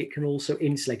mostly it can also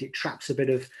insulate. It traps a bit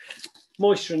of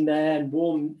moisture in there and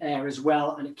warm air as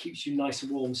well, and it keeps you nice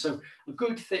and warm. So a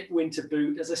good thick winter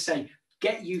boot, as I say,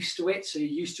 get used to it. So you're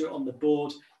used to it on the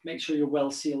board, make sure you're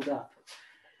well sealed up.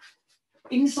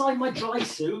 Inside my dry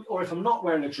suit, or if I'm not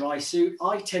wearing a dry suit,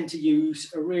 I tend to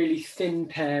use a really thin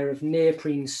pair of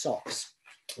neoprene socks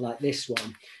like this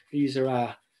one. These are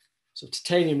our sort of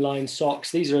titanium lined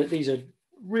socks. These are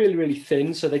really, really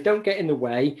thin, so they don't get in the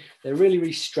way. They're really,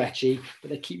 really stretchy,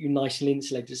 but they keep you nice and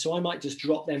insulated. So I might just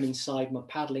drop them inside my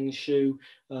paddling shoe.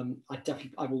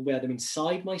 I will wear them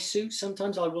inside my suit.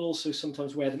 Sometimes I will also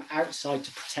sometimes wear them outside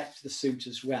to protect the suit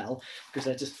as well, because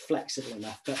they're just flexible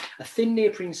enough. But a thin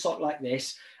neoprene sock like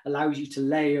this allows you to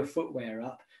layer your footwear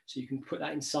up. So you can put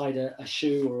that inside a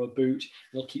shoe or a boot,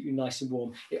 and it'll keep you nice and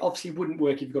warm. It obviously wouldn't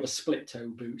work if you've got a split toe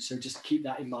boot, so just keep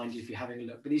that in mind if you're having a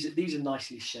look. But these are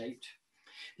nicely shaped.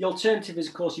 The alternative is,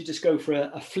 of course, you just go for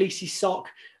a fleecy sock.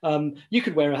 You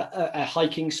could wear a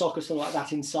hiking sock or something like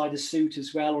that inside a suit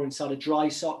as well, or inside a dry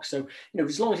sock. So,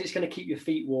 as long as it's going to keep your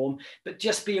feet warm, but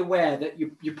just be aware that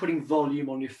you're putting volume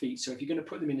on your feet. So if you're going to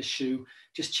put them in a shoe,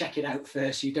 just check it out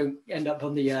first. So you don't end up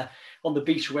on the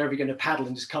beach or wherever you're going to paddle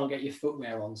and just can't get your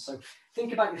footwear on. So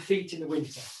think about your feet in the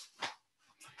winter.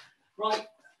 Right,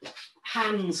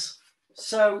 hands.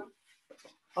 So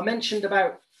I mentioned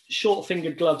about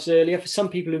short-fingered gloves earlier. For some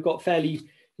people who've got fairly,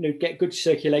 get good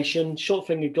circulation,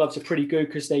 short-fingered gloves are pretty good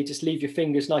because they just leave your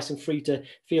fingers nice and free to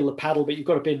feel the paddle, but you've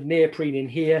got a bit of neoprene in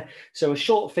here. So a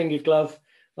short-fingered glove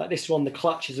like this one, the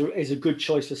clutch is a good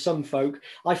choice for some folk.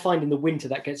 I find in the winter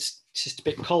that gets just a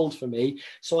bit cold for me.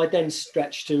 So I then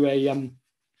stretch to a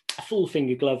full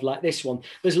finger glove like this one.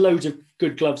 There's loads of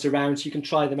good gloves around, so you can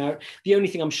try them out. The only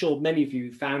thing I'm sure many of you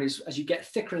have found is as you get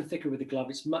thicker and thicker with the glove,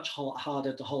 it's much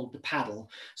harder to hold the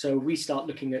paddle. So we start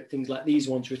looking at things like these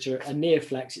ones, which are a near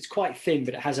flex. It's quite thin,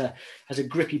 but it has a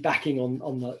grippy backing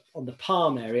on the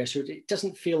palm area, so it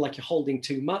doesn't feel like you're holding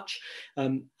too much,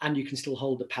 and you can still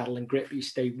hold the paddle and grip, but you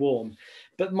stay warm.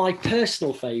 But my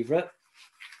personal favorite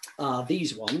are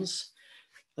these ones.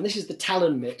 And this is the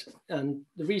Talon mitt. And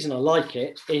the reason I like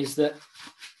it is that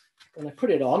when I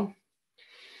put it on,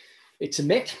 it's a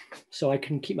mitt, so I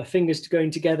can keep my fingers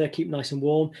going together, keep nice and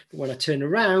warm. But when I turn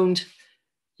around,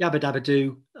 yabba dabba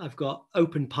do, I've got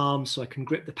open palms so I can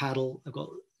grip the paddle. I've got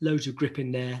loads of grip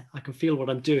in there. I can feel what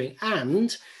I'm doing.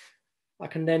 And I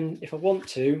can then, if I want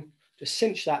to, just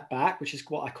cinch that back, which is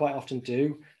what I quite often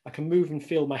do. I can move and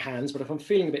feel my hands, but if I'm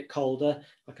feeling a bit colder,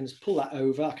 I can just pull that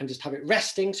over. I can just have it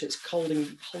resting, so it's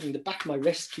holding the back of my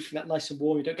wrist, keeping that nice and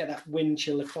warm. You don't get that wind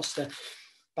chill across the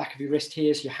back of your wrist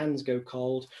here, so your hands go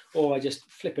cold. Or I just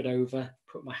flip it over,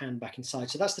 put my hand back inside.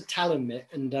 So that's the Talon mitt,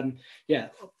 and yeah,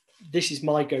 this is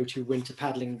my go-to winter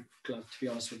paddling glove, to be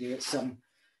honest with you.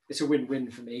 It's a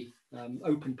win-win for me.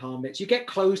 Open palm mitts. You get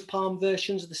closed palm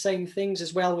versions of the same things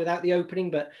as well without the opening,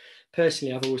 but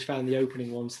personally, I've always found the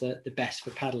opening ones the best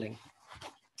for paddling.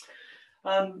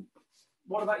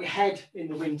 What about your head in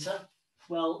the winter?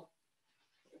 Well,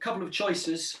 a couple of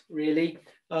choices, really.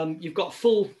 You've got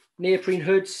full neoprene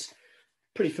hoods,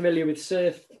 pretty familiar with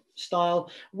surf style.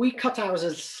 We cut ours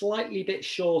a slightly bit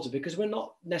shorter because we're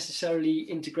not necessarily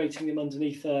integrating them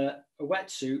underneath a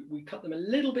wetsuit. We cut them a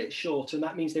little bit shorter, and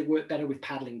that means they work better with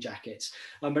paddling jackets.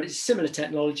 But it's similar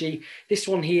technology. This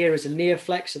one here is a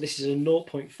Neoflex, so this is a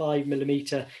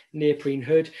 0.5mm neoprene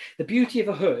hood. The beauty of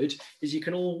a hood is you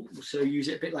can also use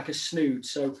it a bit like a snood.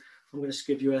 So I'm going to just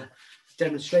give you a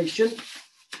demonstration.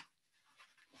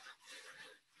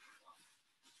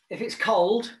 If it's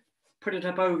cold, put it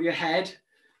up over your head.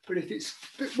 But if it's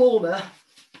a bit warmer,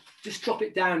 just drop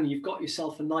it down. You've got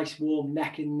yourself a nice warm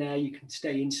neck in there. You can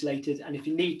stay insulated. And if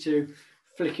you need to,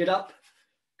 flick it up,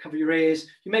 cover your ears.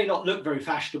 You may not look very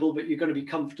fashionable, but you're going to be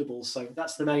comfortable. So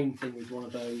that's the main thing with one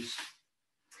of those.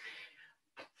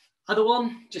 Other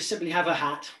one, just simply have a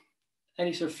hat.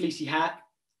 Any sort of fleecy hat.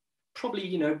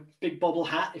 Probably, big bobble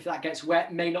hat. If that gets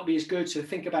wet, may not be as good. So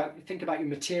think about your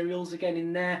materials again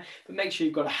in there, but make sure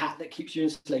you've got a hat that keeps you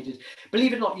insulated.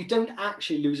 Believe it or not, you don't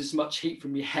actually lose as much heat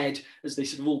from your head as they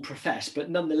sort of all profess, but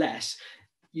nonetheless,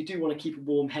 you do want to keep a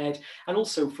warm head. And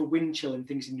also for wind chill and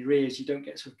things in your ears, you don't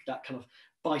get sort of that kind of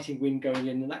biting wind going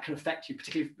in, and that can affect you,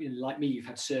 particularly like me, you've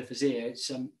had surfer's ear.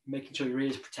 It's making sure your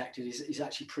ears protected is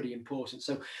actually pretty important.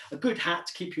 So a good hat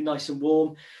to keep you nice and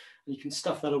warm, and you can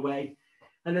stuff that away.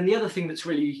 And then the other thing that's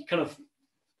really kind of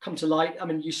come to light, I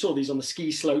mean, you saw these on the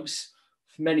ski slopes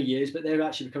for many years, but they're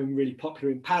actually becoming really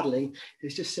popular in paddling.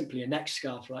 It's just simply a neck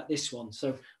scarf like this one.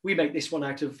 So we make this one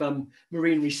out of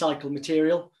marine recycled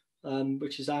material,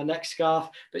 which is our neck scarf.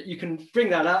 But you can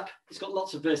bring that up. It's got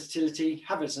lots of versatility.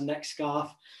 Have it as a neck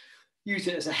scarf. Use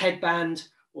it as a headband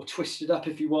or twist it up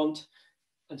if you want,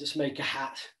 and just make a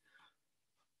hat.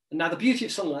 And now the beauty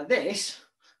of something like this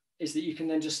is that you can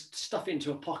then just stuff it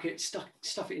into a pocket,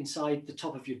 stuff it inside the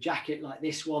top of your jacket like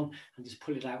this one, and just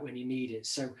pull it out when you need it.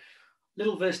 So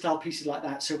little versatile pieces like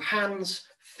that. So hands,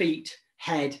 feet,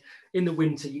 head, in the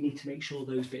winter, you need to make sure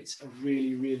those bits are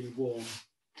really, really warm.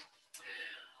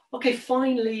 Okay,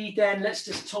 finally then, let's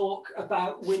just talk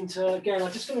about winter. Again,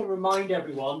 I'm just going to remind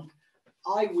everyone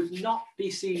I would not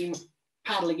be seen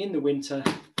paddling in the winter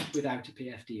without a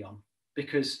PFD on,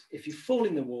 because if you fall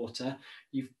in the water,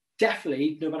 you've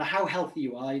definitely, no matter how healthy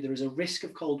you are, there is a risk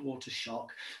of cold water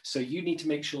shock. So you need to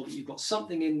make sure that you've got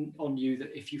something on you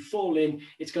that if you fall in,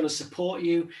 it's going to support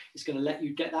you. It's going to let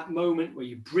you get that moment where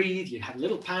you breathe, you have a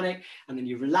little panic, and then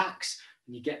you relax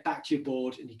and you get back to your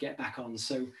board and you get back on.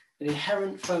 So an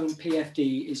inherent foam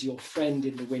PFD is your friend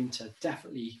in the winter.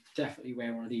 Definitely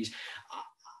wear one of these.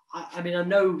 I mean, I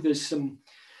know there's some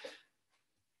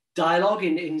dialogue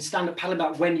in stand-up paddling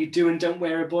about when you do and don't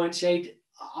wear a buoyancy aid.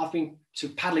 I've been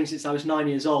paddling since I was 9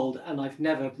 years old, and I've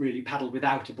never really paddled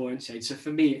without a buoyancy aid. So for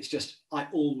me, it's just, I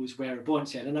always wear a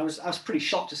buoyancy aid. And I was pretty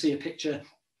shocked to see a picture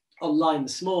online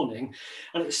this morning,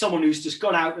 and it's someone who's just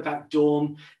got out about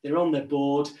dawn, they're on their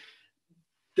board,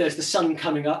 there's the sun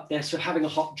coming up, they're sort of having a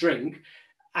hot drink,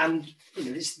 and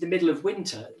it's the middle of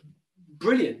winter.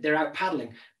 Brilliant, they're out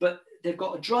paddling, but they've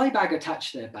got a dry bag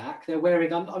attached to their back. They're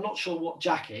wearing, I'm not sure what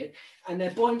jacket, and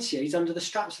their buoyancy aids under the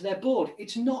straps of their board.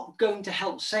 It's not going to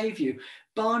help save you.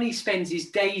 Barney spends his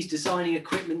days designing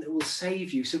equipment that will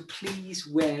save you. So please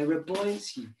wear a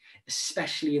buoyancy,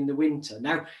 especially in the winter.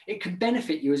 Now, it can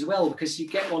benefit you as well, because you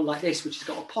get one like this, which has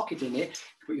got a pocket in it.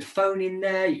 You can put your phone in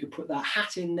there. You can put that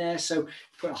hat in there. So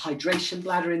put a hydration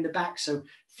bladder in the back. So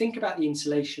think about the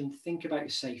insulation. Think about your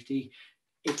safety.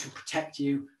 It can protect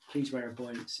you. Please wear a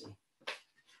buoyancy.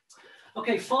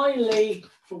 Okay, finally,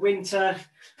 for winter,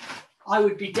 I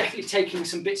would be definitely taking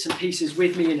some bits and pieces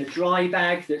with me in a dry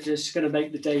bag that's just going to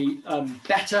make the day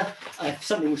better. If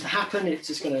something was to happen, it's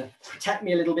just going to protect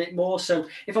me a little bit more. So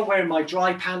if I'm wearing my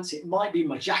dry pants, it might be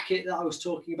my jacket that I was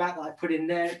talking about that I put in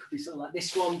there. It could be something like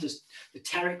this one, just the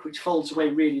Terric, which folds away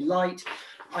really light.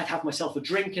 I'd have myself a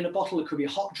drink in a bottle. It could be a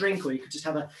hot drink, or you could just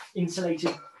have an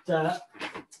insulated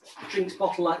drinks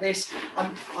bottle like this.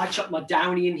 I chuck my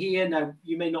Downy in here. Now,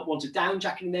 you may not want a down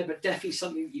jacket in there, but definitely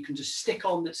something that you can just stick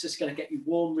on that's just going to get you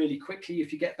warm really quickly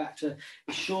if you get back to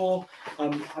the shore.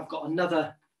 I've got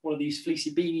another one of these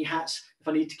fleecy beanie hats. If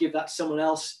I need to give that to someone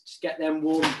else, just get them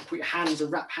warm, put your hands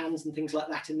and wrap hands and things like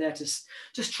that in there to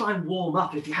just try and warm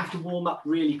up. And if you have to warm up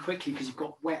really quickly because you've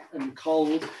got wet and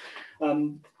cold,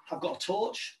 I've got a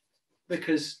torch.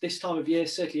 Because this time of year,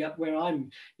 certainly up where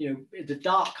I'm, the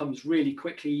dark comes really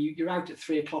quickly. You're out at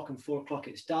 3 o'clock and 4 o'clock,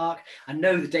 it's dark. I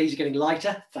know the days are getting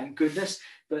lighter, thank goodness,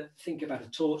 but think about a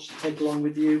torch to take along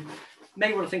with you.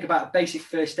 May want to think about a basic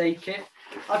first aid kit.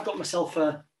 I've got myself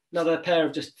another pair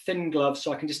of just thin gloves,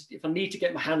 so I can just, if I need to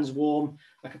get my hands warm,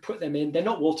 I can put them in. They're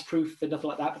not waterproof, they're nothing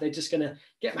like that, but they're just going to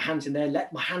get my hands in there,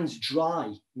 let my hands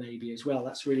dry maybe as well.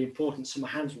 That's really important, so my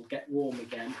hands will get warm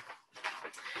again.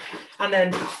 And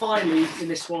then finally, in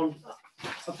this one,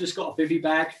 I've just got a bivy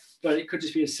bag, but it could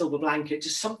just be a silver blanket,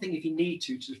 just something if you need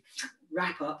to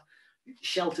wrap up,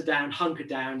 shelter down, hunker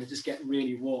down, and just get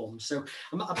really warm. So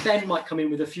Ben might come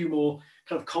in with a few more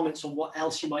kind of comments on what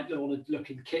else you might want to look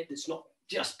in kit that's not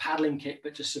just paddling kit,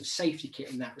 but just sort of safety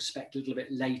kit in that respect a little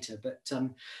bit later. But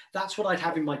that's what I'd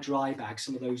have in my dry bag,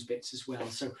 some of those bits as well.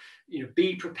 So,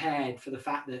 be prepared for the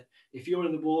fact that if you're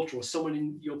in the water or someone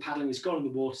in your paddling has gone in the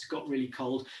water, it's got really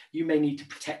cold, you may need to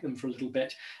protect them for a little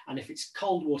bit. And if it's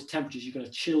cold water temperatures, you're going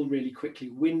to chill really quickly.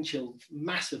 Wind chill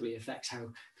massively affects how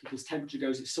people's temperature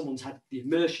goes. If someone's had the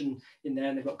immersion in there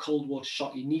and they've got cold water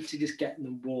shock, you need to just get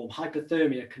them warm.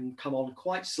 Hypothermia can come on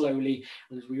quite slowly.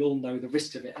 And as we all know, the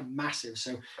risks of it are massive.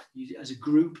 So you, as a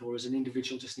group or as an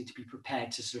individual, just need to be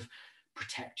prepared to sort of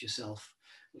protect yourself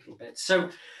a little bit. So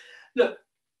look,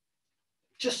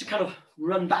 just to kind of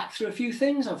run back through a few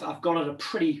things, I've gone at a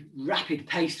pretty rapid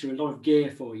pace through a lot of gear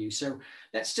for you. So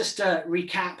let's just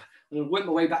recap. I'm going to work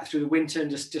my way back through the winter and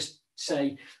just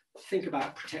say, think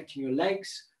about protecting your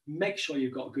legs. Make sure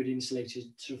you've got a good insulated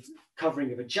sort of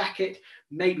covering of a jacket.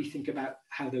 Maybe think about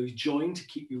how those join to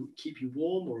keep you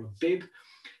warm, or a bib.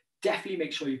 Definitely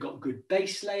make sure you've got good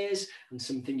base layers and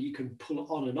something you can pull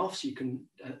on and off so you can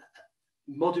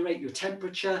moderate your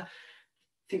temperature.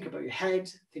 Think about your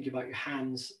head, think about your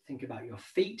hands, think about your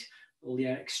feet. All the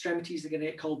extremities are going to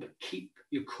get cold, but keep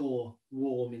your core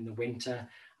warm in the winter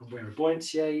and wear a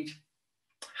buoyancy aid.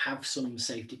 Have some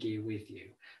safety gear with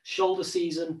you. Shoulder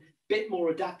season, bit more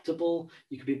adaptable.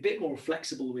 You can be a bit more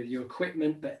flexible with your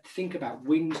equipment, but think about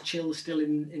wind chill still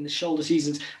in the shoulder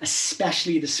seasons,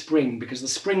 especially the spring, because the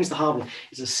spring's the hard one.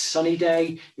 It's a sunny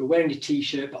day, you're wearing your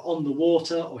t-shirt, but on the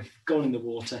water, or if you've gone in the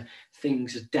water,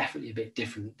 things are definitely a bit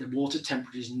different. The water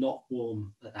temperature is not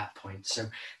warm at that point. So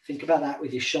think about that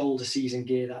with your shoulder season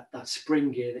gear, that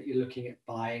spring gear that you're looking at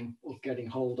buying or getting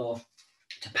hold of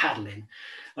to paddle in,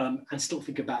 and still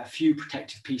think about a few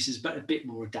protective pieces, but a bit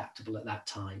more adaptable at that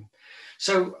time.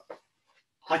 So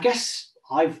I guess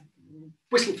I've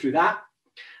whistled through that.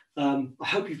 I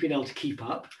hope you've been able to keep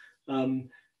up.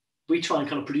 We try and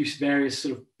kind of produce various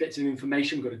sort of bits of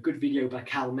information. We've got a good video by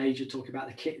Cal Major talking about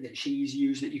the kit that she's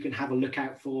used that you can have a look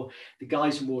out for. The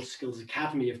guys from Water Skills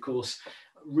Academy, of course,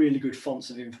 really good fonts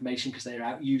of information because they're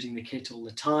out using the kit all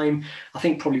the time. I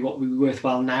think probably what would be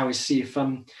worthwhile now is see if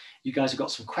you guys have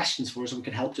got some questions for us and we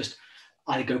can help just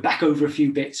either go back over a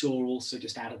few bits or also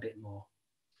just add a bit more.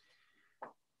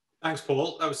 Thanks,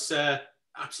 Paul. That was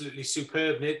absolutely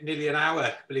superb. Nearly an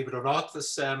hour, believe it or not.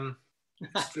 That's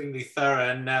extremely thorough.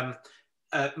 And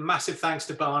massive thanks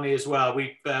to Barney as well.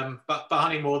 But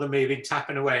Barney more than me, been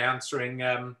tapping away answering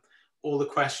all the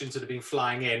questions that have been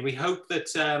flying in. We hope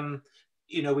that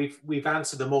you know, we've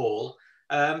answered them all.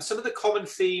 Some of the common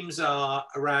themes are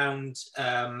around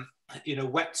you know,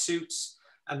 wetsuits,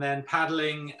 and then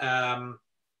paddling.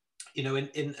 You know,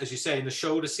 as you say, in the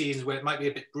shoulder seasons where it might be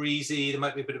a bit breezy, there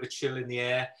might be a bit of a chill in the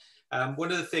air.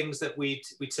 One of the things that we'd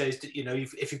say is, you know,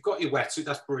 if you've got your wetsuit,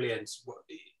 that's brilliant.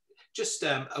 Just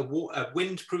a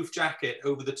windproof jacket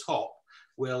over the top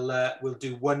will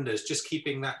do wonders. Just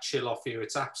keeping that chill off you,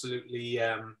 it's absolutely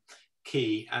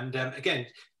key. And again,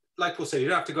 like we'll say, you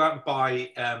don't have to go out and buy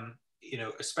you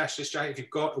know, a specialist jacket. If you've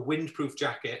got a windproof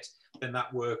jacket, then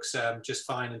that works just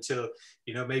fine until,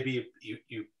 you know, maybe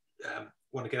you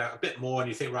want to get out a bit more and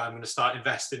you think, right, I'm going to start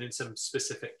investing in some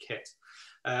specific kit.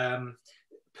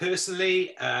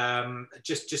 Personally,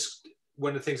 just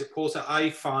one of the things that Paul said, I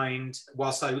find,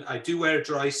 whilst I do wear a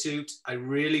dry suit, I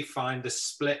really find the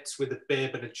splits with a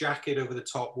bib and a jacket over the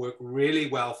top work really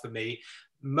well for me.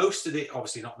 Most of the,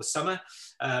 obviously not in the summer,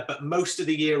 but most of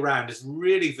the year round is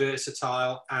really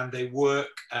versatile, and they work.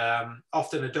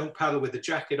 Often I don't paddle with the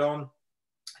jacket on,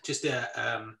 just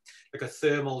like a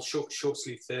thermal, short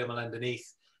sleeve thermal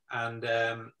underneath, and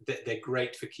they're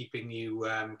great for keeping you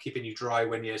dry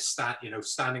when you're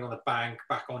standing on the bank,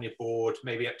 back on your board,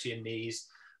 maybe up to your knees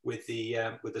with the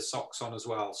socks on as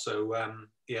well. So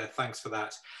yeah, thanks for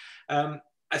that.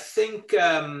 I think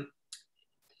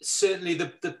certainly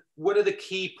the one of the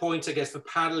key points, I guess, for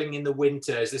paddling in the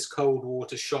winter is this cold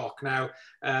water shock. Now,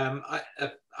 I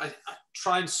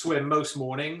try and swim most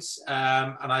mornings,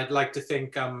 and I'd like to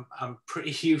think I'm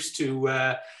pretty used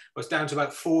to. It's down to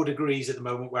about 4 degrees at the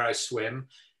moment where I swim,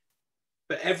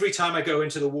 but every time I go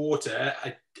into the water,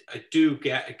 I do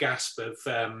get a gasp of,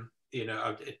 you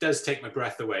know, it does take my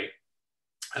breath away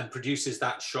and produces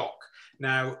that shock.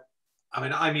 Now, I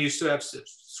mean, I'm used to have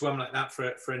swum like that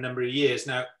for a number of years.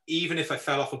 Now, even if I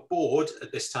fell off a board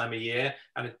at this time of year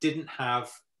and I didn't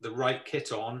have the right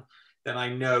kit on, then I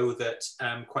know that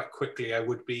quite quickly I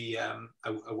would be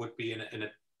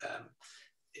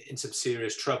in some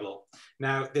serious trouble.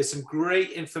 Now, there's some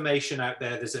great information out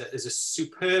there. There's a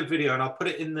superb video, and I'll put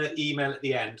it in the email at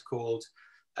the end, called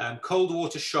Cold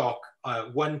Water Shock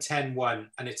 110.1,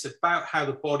 and it's about how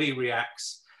the body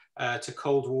reacts to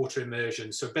cold water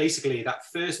immersion. So basically, that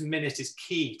first minute is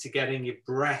key to getting your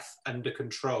breath under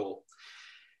control.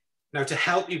 Now, to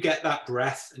help you get that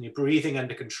breath and your breathing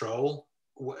under control,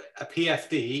 a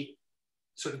PFD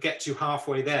sort of gets you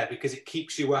halfway there, because it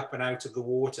keeps you up and out of the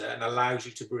water and allows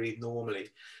you to breathe normally.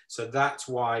 So that's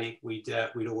why we'd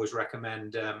always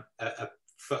recommend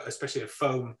especially a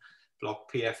foam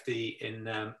block PFD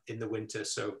in the winter.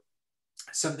 So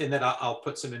something that I'll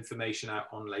put some information out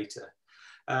on later.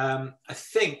 I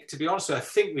think, to be honest, I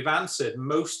think we've answered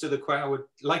most of the questions. I would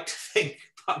like to think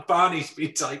Barney's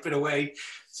been typing away,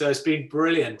 so it's been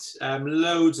brilliant.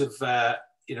 Loads of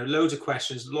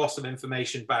questions, lots of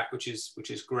information back, which is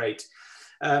great.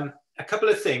 A couple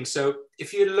of things. So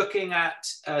if you're looking at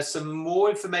some more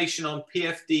information on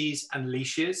PFDs and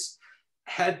leashes,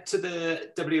 head to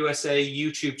the WSA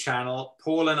YouTube channel.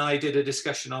 Paul and I did a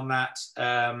discussion on that.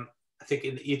 I think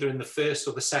either in the first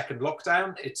or the second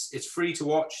lockdown. It's free to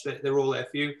watch. They're all there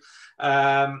for you.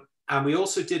 And we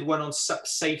also did one on SUP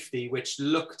safety, which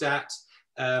looked at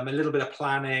a little bit of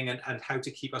planning and how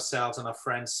to keep ourselves and our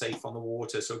friends safe on the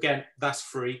water. So again, that's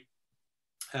free.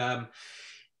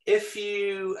 If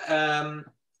you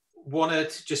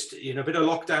wanted just, you know, a bit of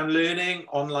lockdown learning,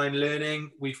 online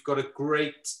learning, we've got a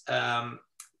great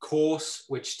course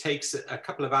which takes a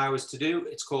couple of hours to do.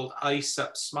 It's called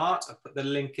SUP Smart. I've put the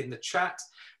link in the chat,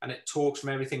 and it talks from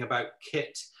everything about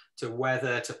kit to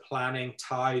weather to planning,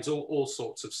 tides, all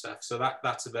sorts of stuff. So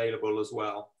that's available as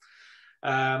well.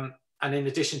 And in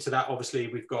addition to that, obviously,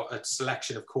 we've got a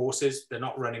selection of courses. They're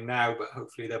not running now, but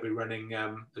hopefully they'll be running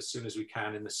as soon as we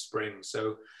can in the spring.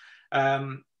 So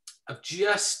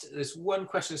there's one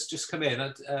question that's just come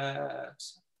in.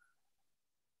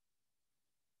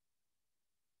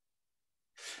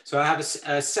 So I have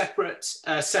a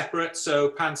separate, so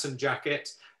pants and jacket.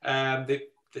 The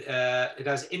it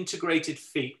has integrated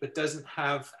feet, but doesn't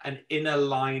have an inner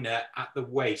liner at the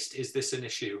waist. Is this an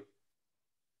issue?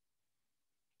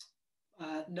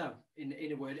 No,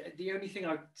 in a word. The only thing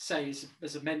I'd say is,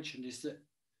 as I mentioned, is that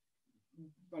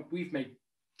we've made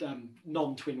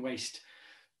non-twin waist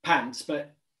pants,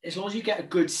 but as long as you get a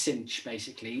good cinch,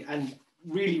 basically, and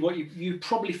really what you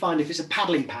probably find if it's a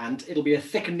paddling pant, it'll be a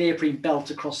thicker neoprene belt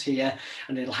across here,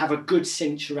 and it'll have a good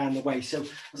cinch around the waist. So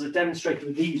as I demonstrated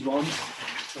with these ones,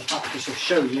 if I can just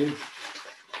show you,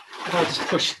 if I just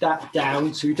push that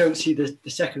down so you don't see the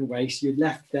second waist, you're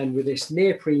left then with this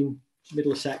neoprene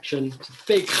middle section. It's a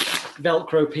big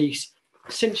Velcro piece.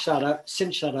 Cinch that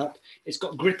up. It's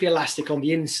got grippy elastic on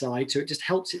the inside, so it just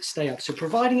helps it stay up. So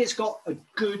providing it's got a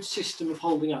good system of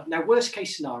holding up. Now, worst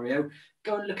case scenario,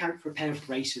 go and look out for a pair of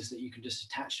braces that you can just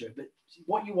attach to it. But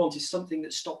what you want is something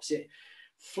that stops it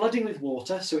flooding with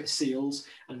water, so it seals,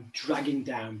 and dragging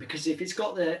down. Because if it's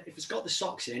got the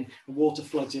socks in and water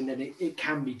floods in, then it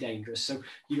can be dangerous. So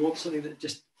you want something that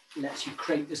just lets you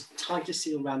create as tight a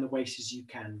seal around the waist as you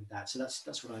can with that. So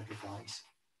that's what I'd advise.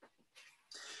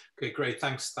 Okay, great.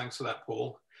 Thanks for that,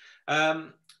 Paul.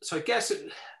 So I guess,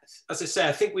 as I say,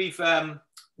 I think we've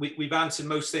answered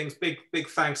most things. Big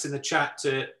thanks in the chat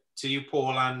to you,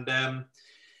 Paul,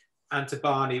 and to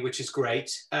Barney, which is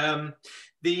great.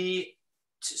 The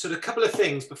sort of couple of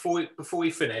things before we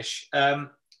finish.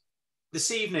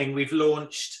 This evening we've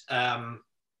launched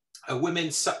a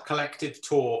women's SUP collective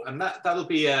tour, and that'll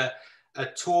be a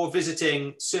tour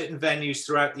visiting certain venues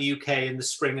throughout the UK in the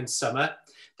spring and summer.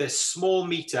 There's small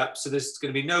meetups, so there's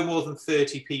going to be no more than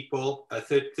 30 people,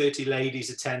 30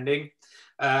 ladies attending.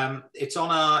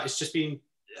 It's just been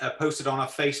posted on our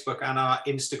Facebook and our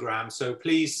Instagram, so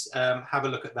please have a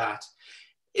look at that.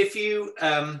 If you,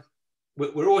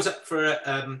 we're always up for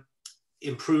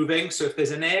improving, so if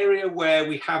there's an area where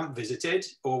we haven't visited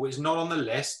or is not on the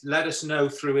list, let us know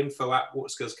through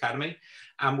info@Waterskills Academy,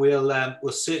 and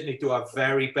we'll certainly do our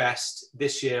very best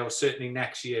this year or certainly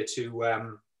next year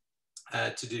to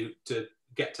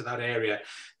get to that area.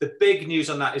 The big news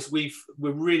on that is we're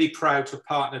really proud to have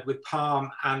partnered with Palm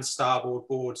and Starboard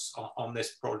Boards on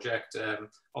this project,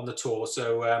 on the tour.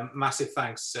 So massive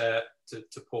thanks to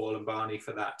Paul and Barney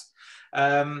for that.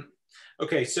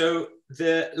 Okay, so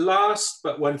the last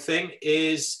but one thing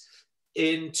is,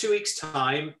 in 2 weeks'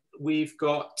 time, we've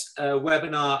got a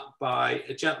webinar by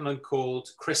a gentleman called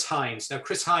Chris Hines. Now,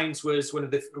 Chris Hines was one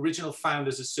of the original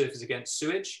founders of Surfers Against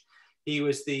Sewage. He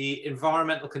was the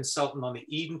environmental consultant on the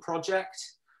Eden Project,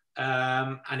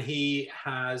 and he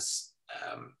has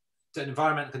done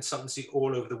environmental consultancy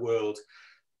all over the world.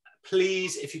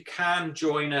 Please, if you can,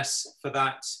 join us for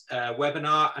that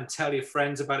webinar and tell your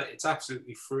friends about it. It's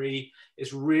absolutely free.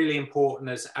 It's really important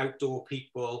as outdoor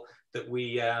people that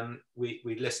we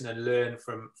listen and learn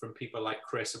from people like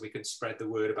Chris, and we can spread the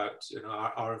word about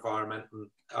our environment and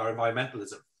our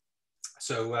environmentalism.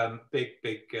 So big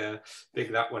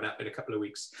that one up in a couple of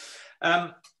weeks.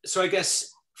 So I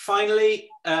guess finally,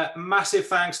 massive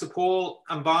thanks to Paul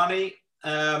and Barney.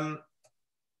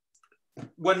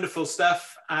 Wonderful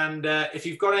stuff. And if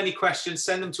you've got any questions,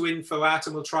 send them to info@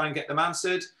 and we'll try and get them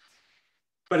answered.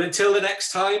 But until the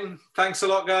next time, thanks a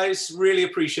lot, guys. Really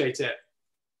appreciate it.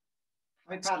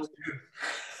 Bye, Paddle.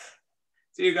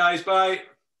 See you guys. Bye.